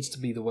 That needs to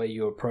be the way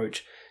you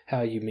approach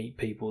how you meet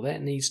people.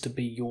 That needs to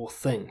be your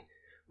thing,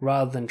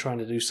 rather than trying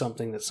to do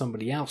something that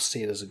somebody else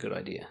said is a good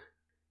idea.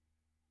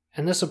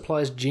 And this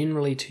applies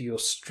generally to your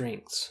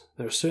strengths.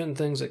 There are certain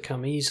things that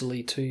come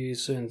easily to you,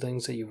 certain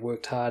things that you've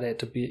worked hard at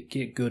to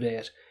get good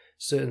at,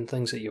 certain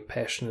things that you're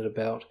passionate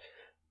about.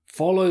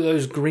 Follow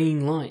those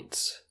green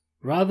lights,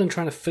 rather than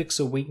trying to fix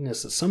a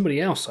weakness that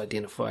somebody else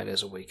identified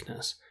as a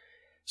weakness,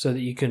 so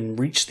that you can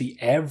reach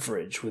the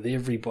average with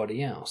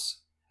everybody else.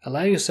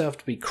 Allow yourself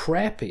to be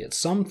crappy at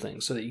some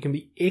things so that you can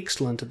be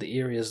excellent at the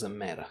areas that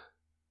matter.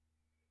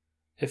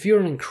 If you're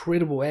an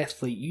incredible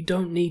athlete, you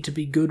don't need to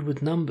be good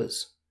with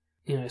numbers.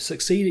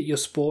 Succeed at your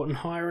sport and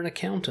hire an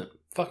accountant.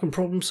 Fucking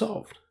problem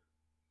solved.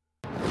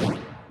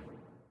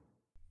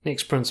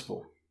 Next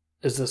principle.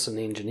 Is this an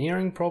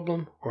engineering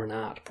problem or an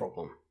art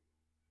problem?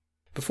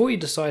 Before you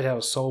decide how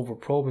to solve a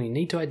problem, you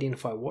need to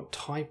identify what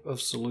type of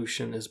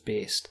solution is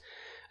best.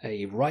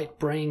 A right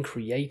brain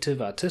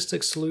creative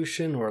artistic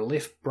solution or a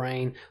left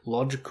brain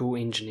logical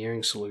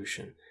engineering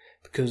solution.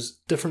 Because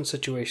different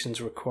situations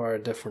require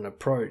a different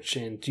approach,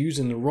 and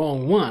using the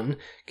wrong one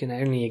can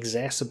only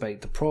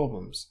exacerbate the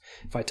problems.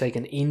 If I take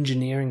an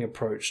engineering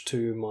approach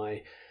to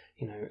my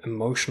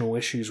emotional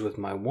issues with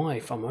my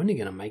wife, I'm only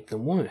going to make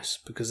them worse,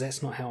 because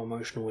that's not how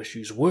emotional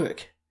issues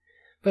work.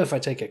 But if I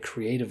take a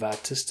creative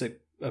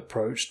artistic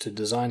approach to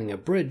designing a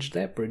bridge,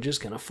 that bridge is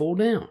going to fall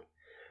down.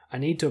 I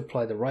need to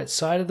apply the right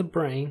side of the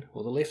brain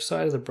or the left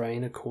side of the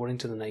brain according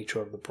to the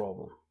nature of the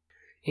problem.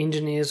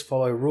 Engineers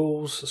follow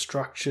rules,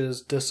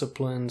 structures,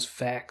 disciplines,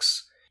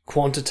 facts,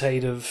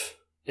 quantitative.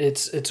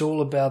 It's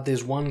all about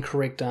there's one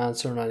correct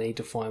answer and I need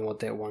to find what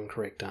that one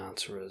correct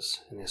answer is.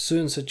 And there's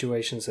certain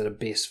situations that are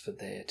best for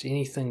that.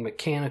 Anything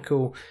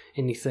mechanical,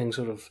 anything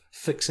sort of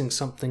fixing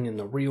something in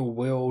the real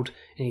world,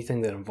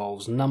 anything that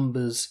involves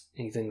numbers,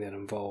 anything that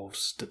involves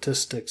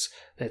statistics,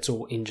 that's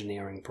all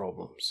engineering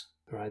problems.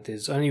 Right?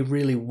 There's only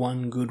really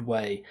one good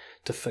way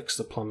to fix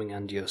the plumbing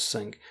under your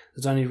sink.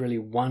 There's only really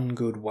one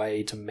good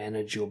way to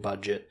manage your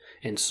budget,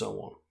 and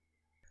so on.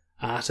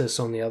 Artists,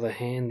 on the other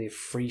hand, they're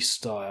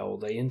freestyle.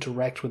 They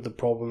interact with the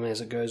problem as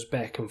it goes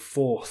back and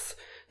forth.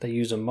 They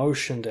use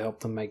emotion to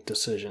help them make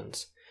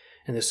decisions.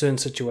 And there's certain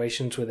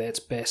situations where that's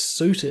best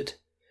suited.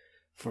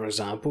 For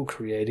example,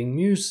 creating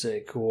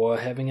music or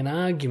having an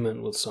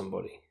argument with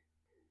somebody.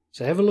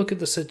 So have a look at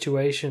the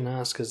situation and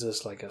ask, is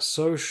this like a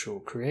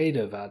social,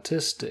 creative,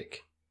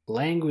 artistic,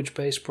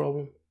 language-based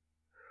problem?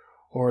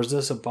 Or is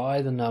this a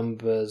by the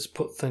numbers,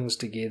 put things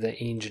together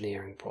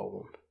engineering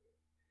problem?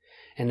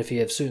 And if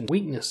you have certain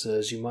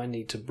weaknesses, you might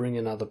need to bring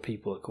in other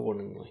people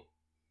accordingly.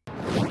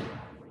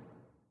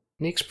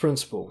 Next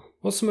principle.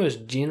 What's the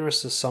most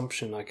generous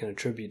assumption I can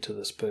attribute to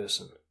this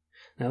person?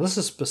 Now this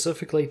is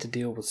specifically to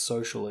deal with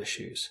social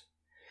issues.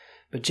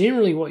 But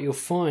generally what you'll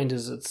find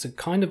is it's a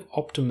kind of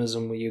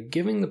optimism where you're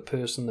giving the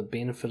person the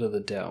benefit of the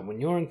doubt. When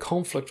you're in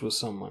conflict with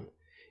someone,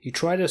 you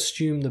try to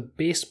assume the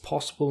best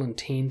possible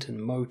intent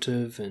and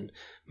motive and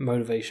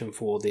motivation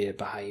for their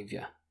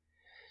behavior.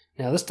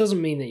 Now, this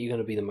doesn't mean that you're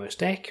going to be the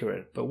most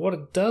accurate, but what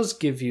it does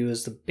give you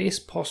is the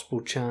best possible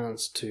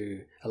chance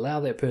to allow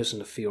that person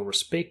to feel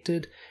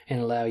respected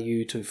and allow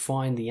you to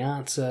find the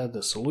answer,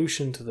 the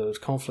solution to those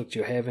conflicts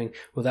you're having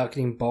without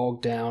getting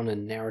bogged down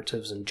in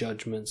narratives and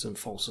judgments and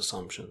false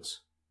assumptions.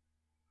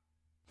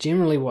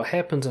 Generally, what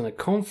happens in a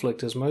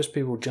conflict is most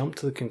people jump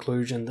to the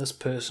conclusion, this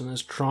person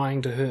is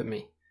trying to hurt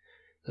me.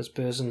 This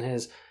person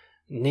has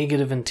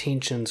negative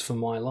intentions for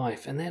my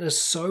life, and that is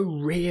so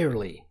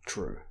rarely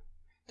true.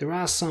 There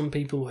are some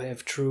people who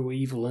have true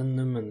evil in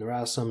them, and there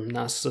are some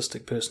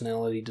narcissistic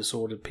personality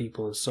disordered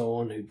people and so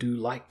on who do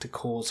like to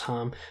cause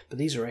harm, but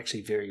these are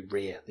actually very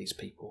rare, these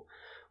people.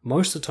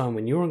 Most of the time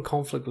when you're in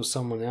conflict with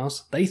someone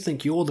else, they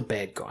think you're the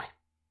bad guy.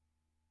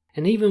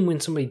 And even when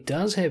somebody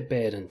does have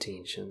bad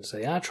intentions,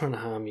 they are trying to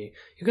harm you,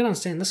 you've got to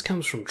understand this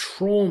comes from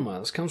trauma,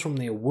 this comes from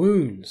their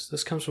wounds,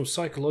 this comes from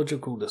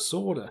psychological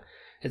disorder.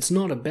 It's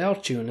not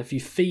about you, and if you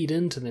feed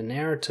into the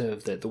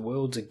narrative that the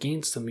world's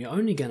against them, you're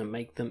only going to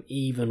make them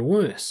even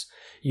worse.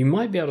 You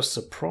might be able to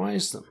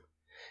surprise them.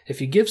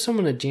 If you give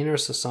someone a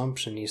generous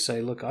assumption, you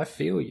say, look, I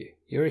feel you.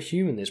 You're a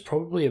human. There's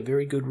probably a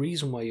very good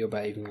reason why you're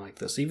behaving like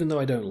this. Even though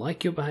I don't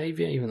like your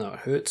behavior, even though it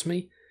hurts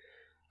me,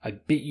 I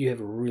bet you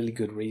have a really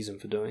good reason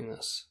for doing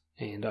this.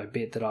 And I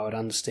bet that I would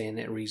understand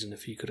that reason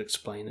if you could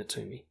explain it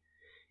to me.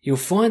 You'll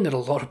find that a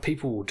lot of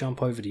people will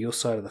jump over to your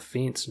side of the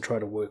fence and try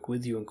to work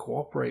with you and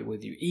cooperate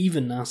with you,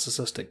 even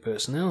narcissistic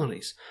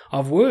personalities.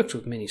 I've worked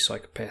with many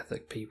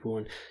psychopathic people,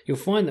 and you'll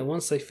find that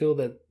once they feel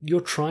that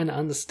you're trying to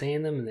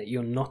understand them and that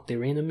you're not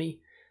their enemy,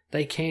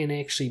 they can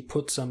actually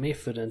put some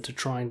effort into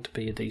trying to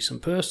be a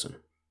decent person.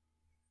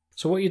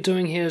 So what you're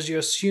doing here is you're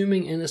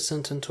assuming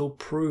innocent until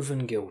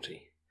proven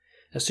guilty.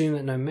 Assume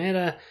that no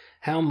matter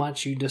how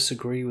much you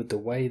disagree with the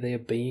way they're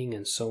being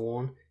and so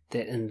on,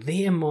 that in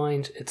their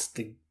mind it's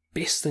the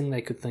best thing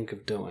they could think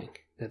of doing,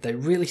 that they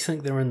really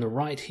think they're in the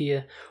right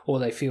here, or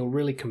they feel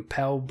really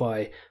compelled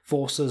by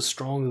forces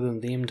stronger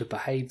than them to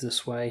behave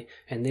this way,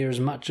 and they're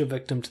as much a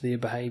victim to their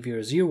behavior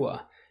as you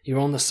are. You're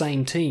on the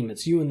same team.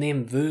 It's you and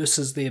them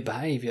versus their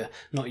behavior,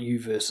 not you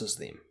versus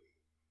them.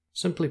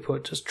 Simply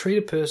put, just treat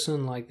a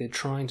person like they're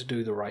trying to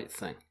do the right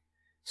thing.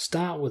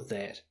 Start with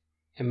that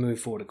and move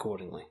forward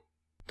accordingly.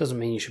 Doesn't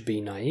mean you should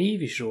be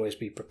naive. You should always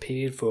be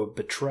prepared for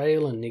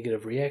betrayal and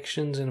negative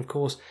reactions. And of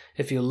course,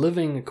 if you're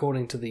living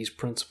according to these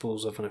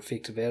principles of an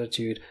effective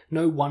attitude,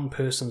 no one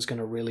person's going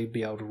to really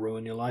be able to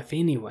ruin your life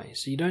anyway.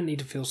 So you don't need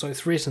to feel so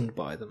threatened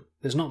by them.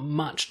 There's not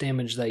much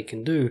damage they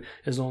can do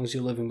as long as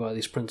you're living by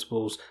these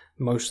principles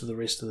most of the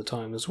rest of the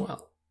time as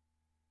well.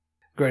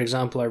 A great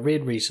example, I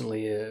read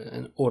recently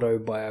an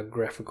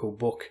autobiographical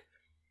book.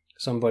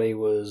 Somebody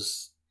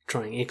was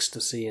trying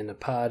ecstasy in a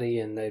party,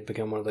 and they'd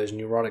become one of those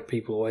neurotic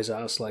people who always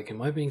ask, like,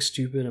 am I being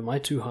stupid? Am I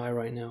too high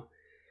right now?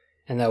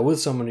 And they were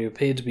with someone who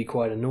appeared to be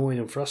quite annoyed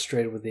and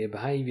frustrated with their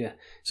behavior,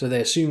 so they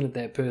assumed that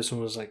that person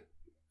was, like,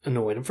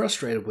 annoyed and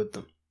frustrated with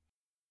them.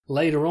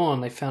 Later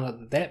on, they found out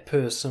that that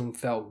person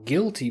felt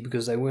guilty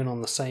because they weren't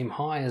on the same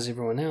high as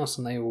everyone else,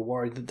 and they were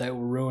worried that they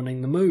were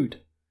ruining the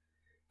mood.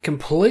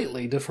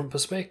 Completely different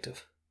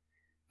perspective.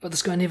 But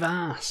this guy never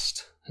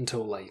asked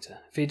until later.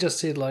 If he just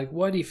said, like,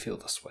 why do you feel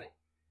this way?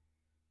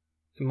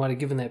 It might have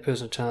given that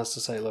person a chance to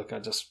say, look,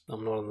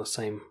 I'm not on the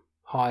same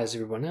high as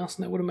everyone else,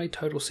 and that would have made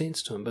total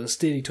sense to him. But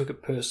instead he took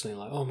it personally,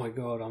 like, oh my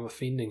God, I'm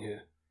offending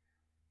her.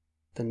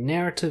 The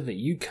narrative that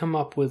you come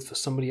up with for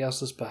somebody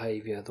else's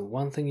behavior, the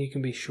one thing you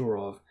can be sure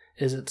of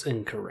is it's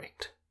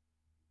incorrect.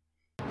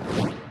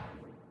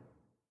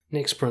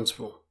 Next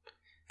principle.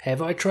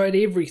 Have I tried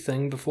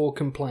everything before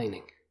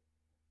complaining?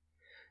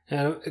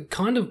 Now, it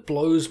kind of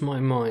blows my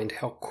mind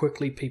how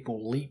quickly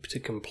people leap to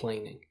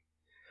complaining.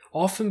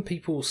 Often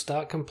people will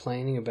start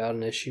complaining about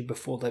an issue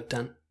before they've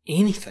done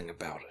anything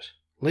about it,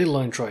 let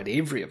alone tried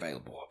every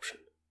available option.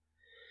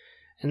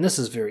 And this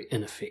is very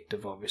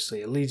ineffective,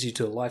 obviously. It leads you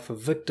to a life of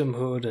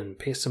victimhood and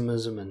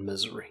pessimism and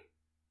misery.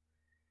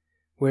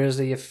 Whereas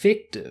the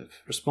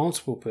effective,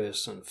 responsible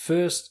person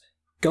first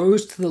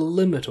goes to the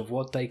limit of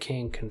what they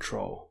can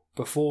control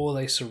before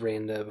they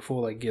surrender,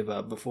 before they give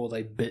up, before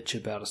they bitch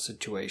about a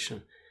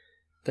situation.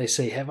 They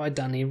say, have I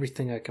done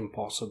everything I can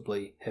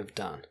possibly have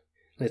done?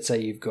 Let's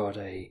say you've got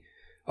a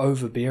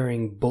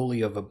overbearing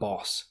bully of a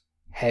boss.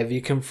 Have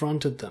you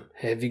confronted them?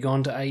 Have you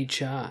gone to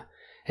HR?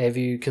 Have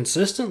you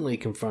consistently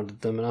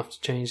confronted them enough to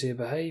change their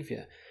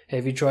behavior?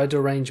 Have you tried to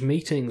arrange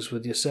meetings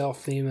with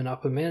yourself, them, and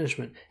upper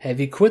management?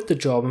 Have you quit the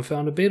job and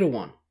found a better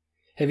one?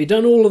 Have you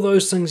done all of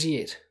those things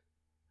yet?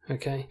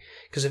 Okay?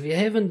 Because if you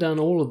haven't done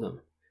all of them,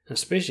 and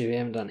especially if you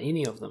haven't done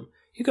any of them,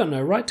 you've got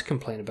no right to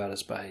complain about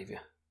his behavior.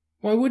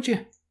 Why would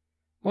you?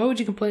 Why would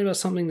you complain about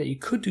something that you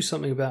could do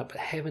something about but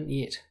haven't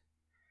yet?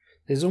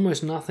 There's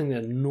almost nothing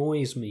that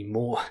annoys me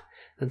more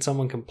than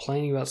someone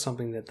complaining about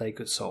something that they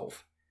could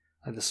solve.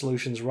 Like the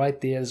solution's right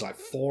there, there's like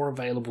 4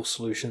 available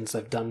solutions,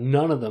 they've done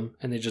none of them,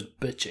 and they're just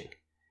bitching.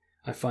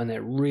 I find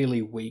that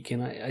really weak,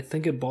 and I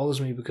think it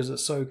bothers me because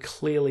it's so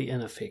clearly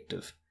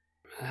ineffective.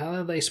 How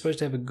are they supposed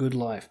to have a good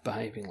life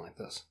behaving like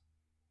this?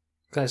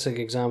 Classic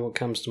example that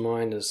comes to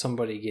mind is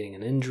somebody getting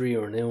an injury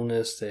or an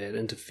illness that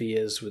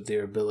interferes with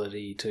their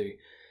ability to,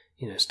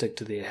 stick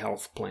to their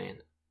health plan.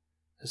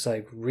 It's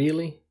like,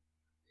 really?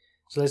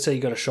 So let's say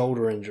you got a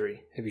shoulder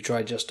injury. Have you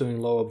tried just doing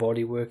lower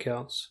body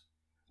workouts?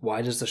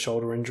 Why does the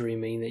shoulder injury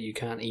mean that you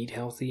can't eat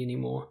healthy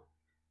anymore?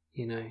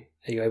 Are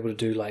you able to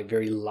do like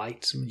very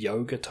light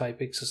yoga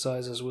type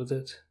exercises with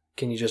it?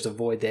 Can you just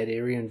avoid that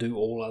area and do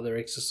all other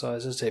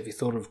exercises? Have you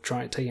thought of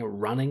taking up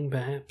running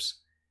perhaps?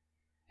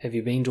 Have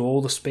you been to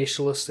all the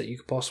specialists that you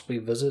could possibly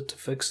visit to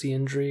fix the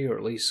injury or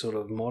at least sort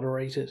of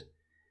moderate it?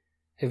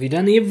 Have you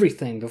done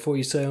everything before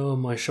you say, oh,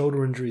 my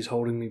shoulder injury is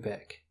holding me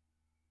back?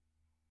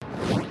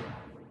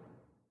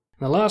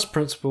 The last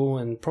principle,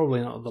 and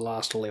probably not the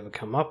last I'll ever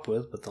come up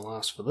with, but the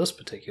last for this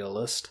particular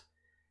list,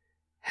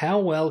 how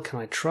well can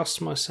I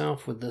trust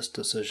myself with this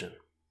decision?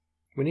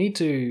 We need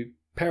to,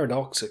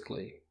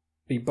 paradoxically,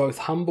 be both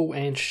humble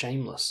and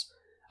shameless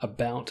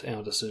about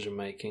our decision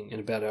making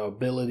and about our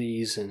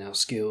abilities and our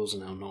skills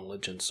and our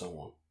knowledge and so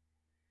on.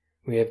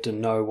 We have to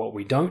know what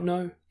we don't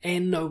know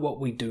and know what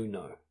we do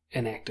know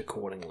and act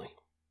accordingly.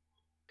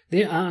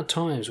 There are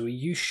times where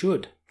you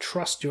should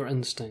trust your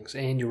instincts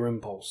and your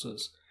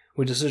impulses,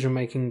 where decision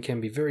making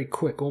can be very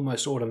quick,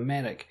 almost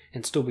automatic,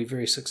 and still be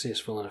very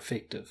successful and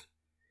effective.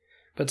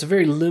 But it's a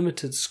very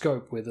limited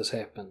scope where this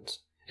happens.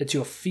 It's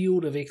your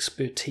field of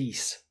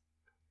expertise,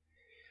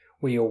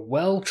 where you're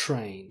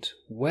well-trained,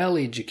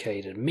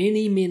 well-educated,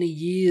 many, many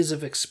years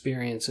of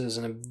experiences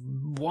and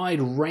a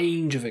wide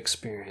range of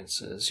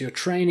experiences. Your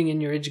training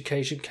and your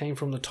education came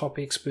from the top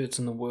experts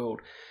in the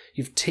world.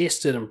 You've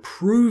tested and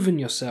proven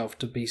yourself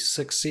to be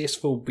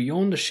successful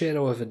beyond a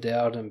shadow of a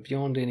doubt and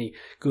beyond any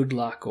good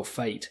luck or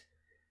fate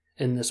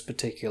in this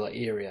particular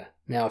area.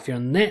 Now, if you're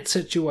in that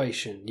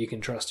situation, you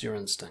can trust your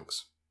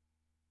instincts.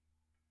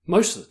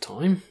 Most of the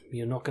time,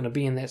 you're not going to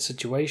be in that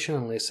situation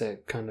unless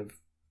it kind of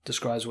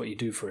describes what you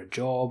do for a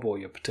job or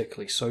you're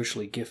particularly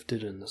socially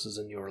gifted and this is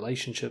in your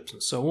relationships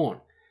and so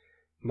on.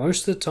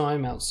 Most of the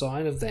time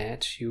outside of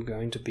that, you're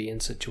going to be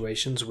in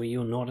situations where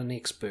you're not an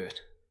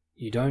expert.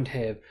 You don't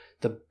have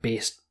the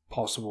best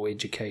possible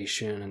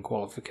education and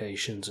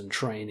qualifications and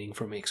training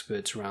from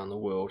experts around the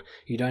world.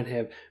 You don't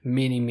have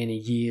many, many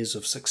years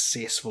of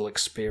successful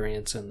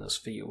experience in this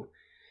field.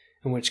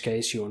 In which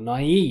case you're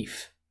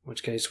naive. In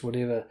which case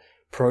whatever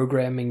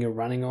programming you're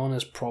running on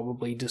is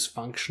probably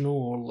dysfunctional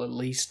or at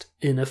least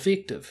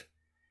ineffective.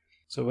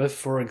 So if,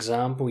 for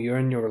example, you're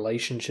in your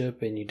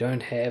relationship and you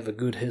don't have a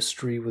good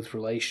history with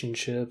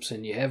relationships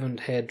and you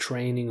haven't had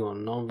training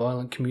on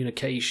nonviolent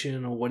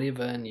communication or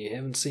whatever and you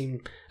haven't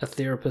seen a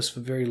therapist for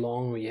very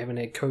long or you haven't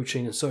had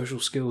coaching and social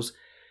skills,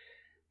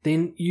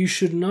 then you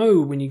should know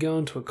when you go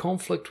into a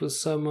conflict with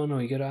someone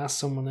or you got to ask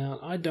someone out,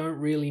 I don't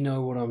really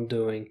know what I'm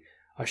doing.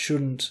 I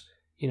shouldn't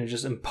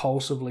just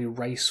impulsively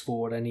race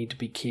forward. I need to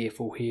be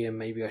careful here.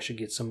 Maybe I should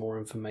get some more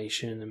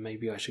information and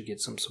maybe I should get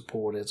some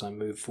support as I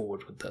move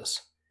forward with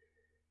this.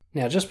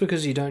 Now, just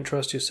because you don't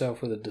trust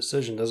yourself with a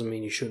decision doesn't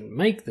mean you shouldn't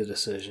make the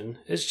decision.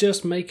 It's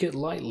just make it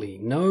lightly.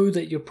 Know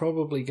that you're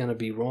probably going to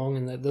be wrong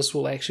and that this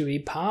will actually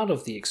be part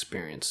of the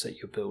experience that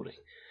you're building.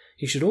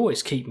 You should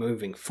always keep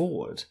moving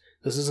forward.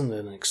 This isn't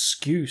an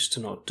excuse to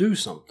not do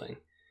something.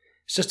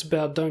 It's just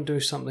about don't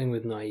do something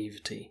with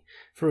naivety.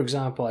 For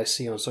example, I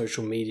see on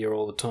social media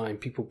all the time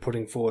people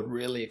putting forward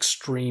really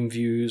extreme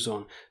views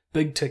on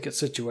big ticket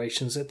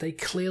situations that they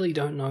clearly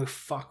don't know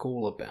fuck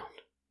all about.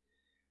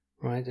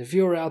 Right? If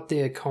you're out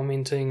there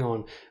commenting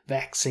on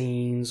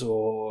vaccines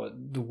or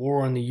the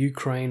war in the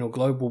Ukraine or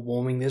global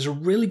warming, there's a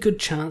really good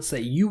chance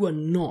that you are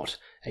not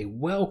a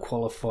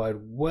well-qualified,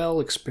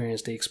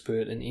 well-experienced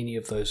expert in any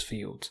of those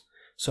fields.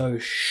 So,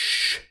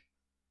 shh,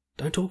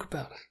 don't talk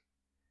about it.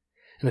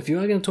 And if you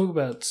are going to talk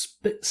about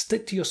it,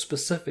 stick to your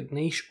specific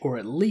niche or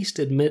at least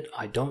admit,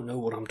 I don't know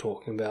what I'm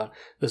talking about.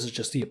 This is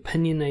just the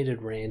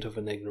opinionated rant of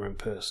an ignorant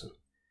person.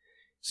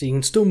 So you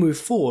can still move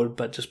forward,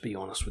 but just be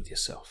honest with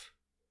yourself.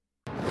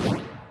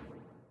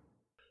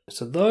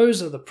 So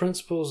those are the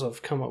principles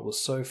I've come up with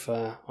so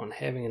far on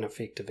having an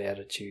effective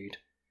attitude.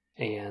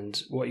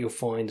 And what you'll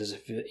find is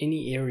if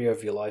any area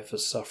of your life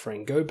is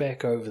suffering, go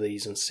back over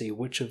these and see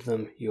which of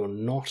them you're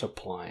not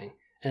applying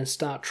and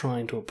start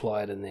trying to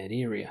apply it in that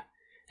area.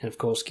 And of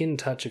course, get in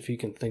touch if you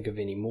can think of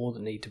any more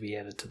that need to be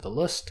added to the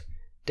list.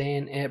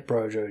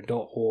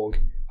 dan@brojo.org.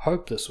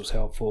 Hope this was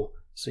helpful.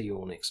 See you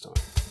all next time.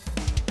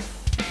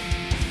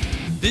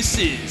 This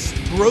is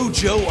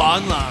Brojo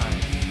Online.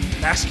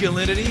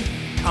 Masculinity,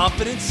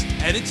 confidence,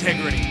 and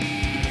integrity.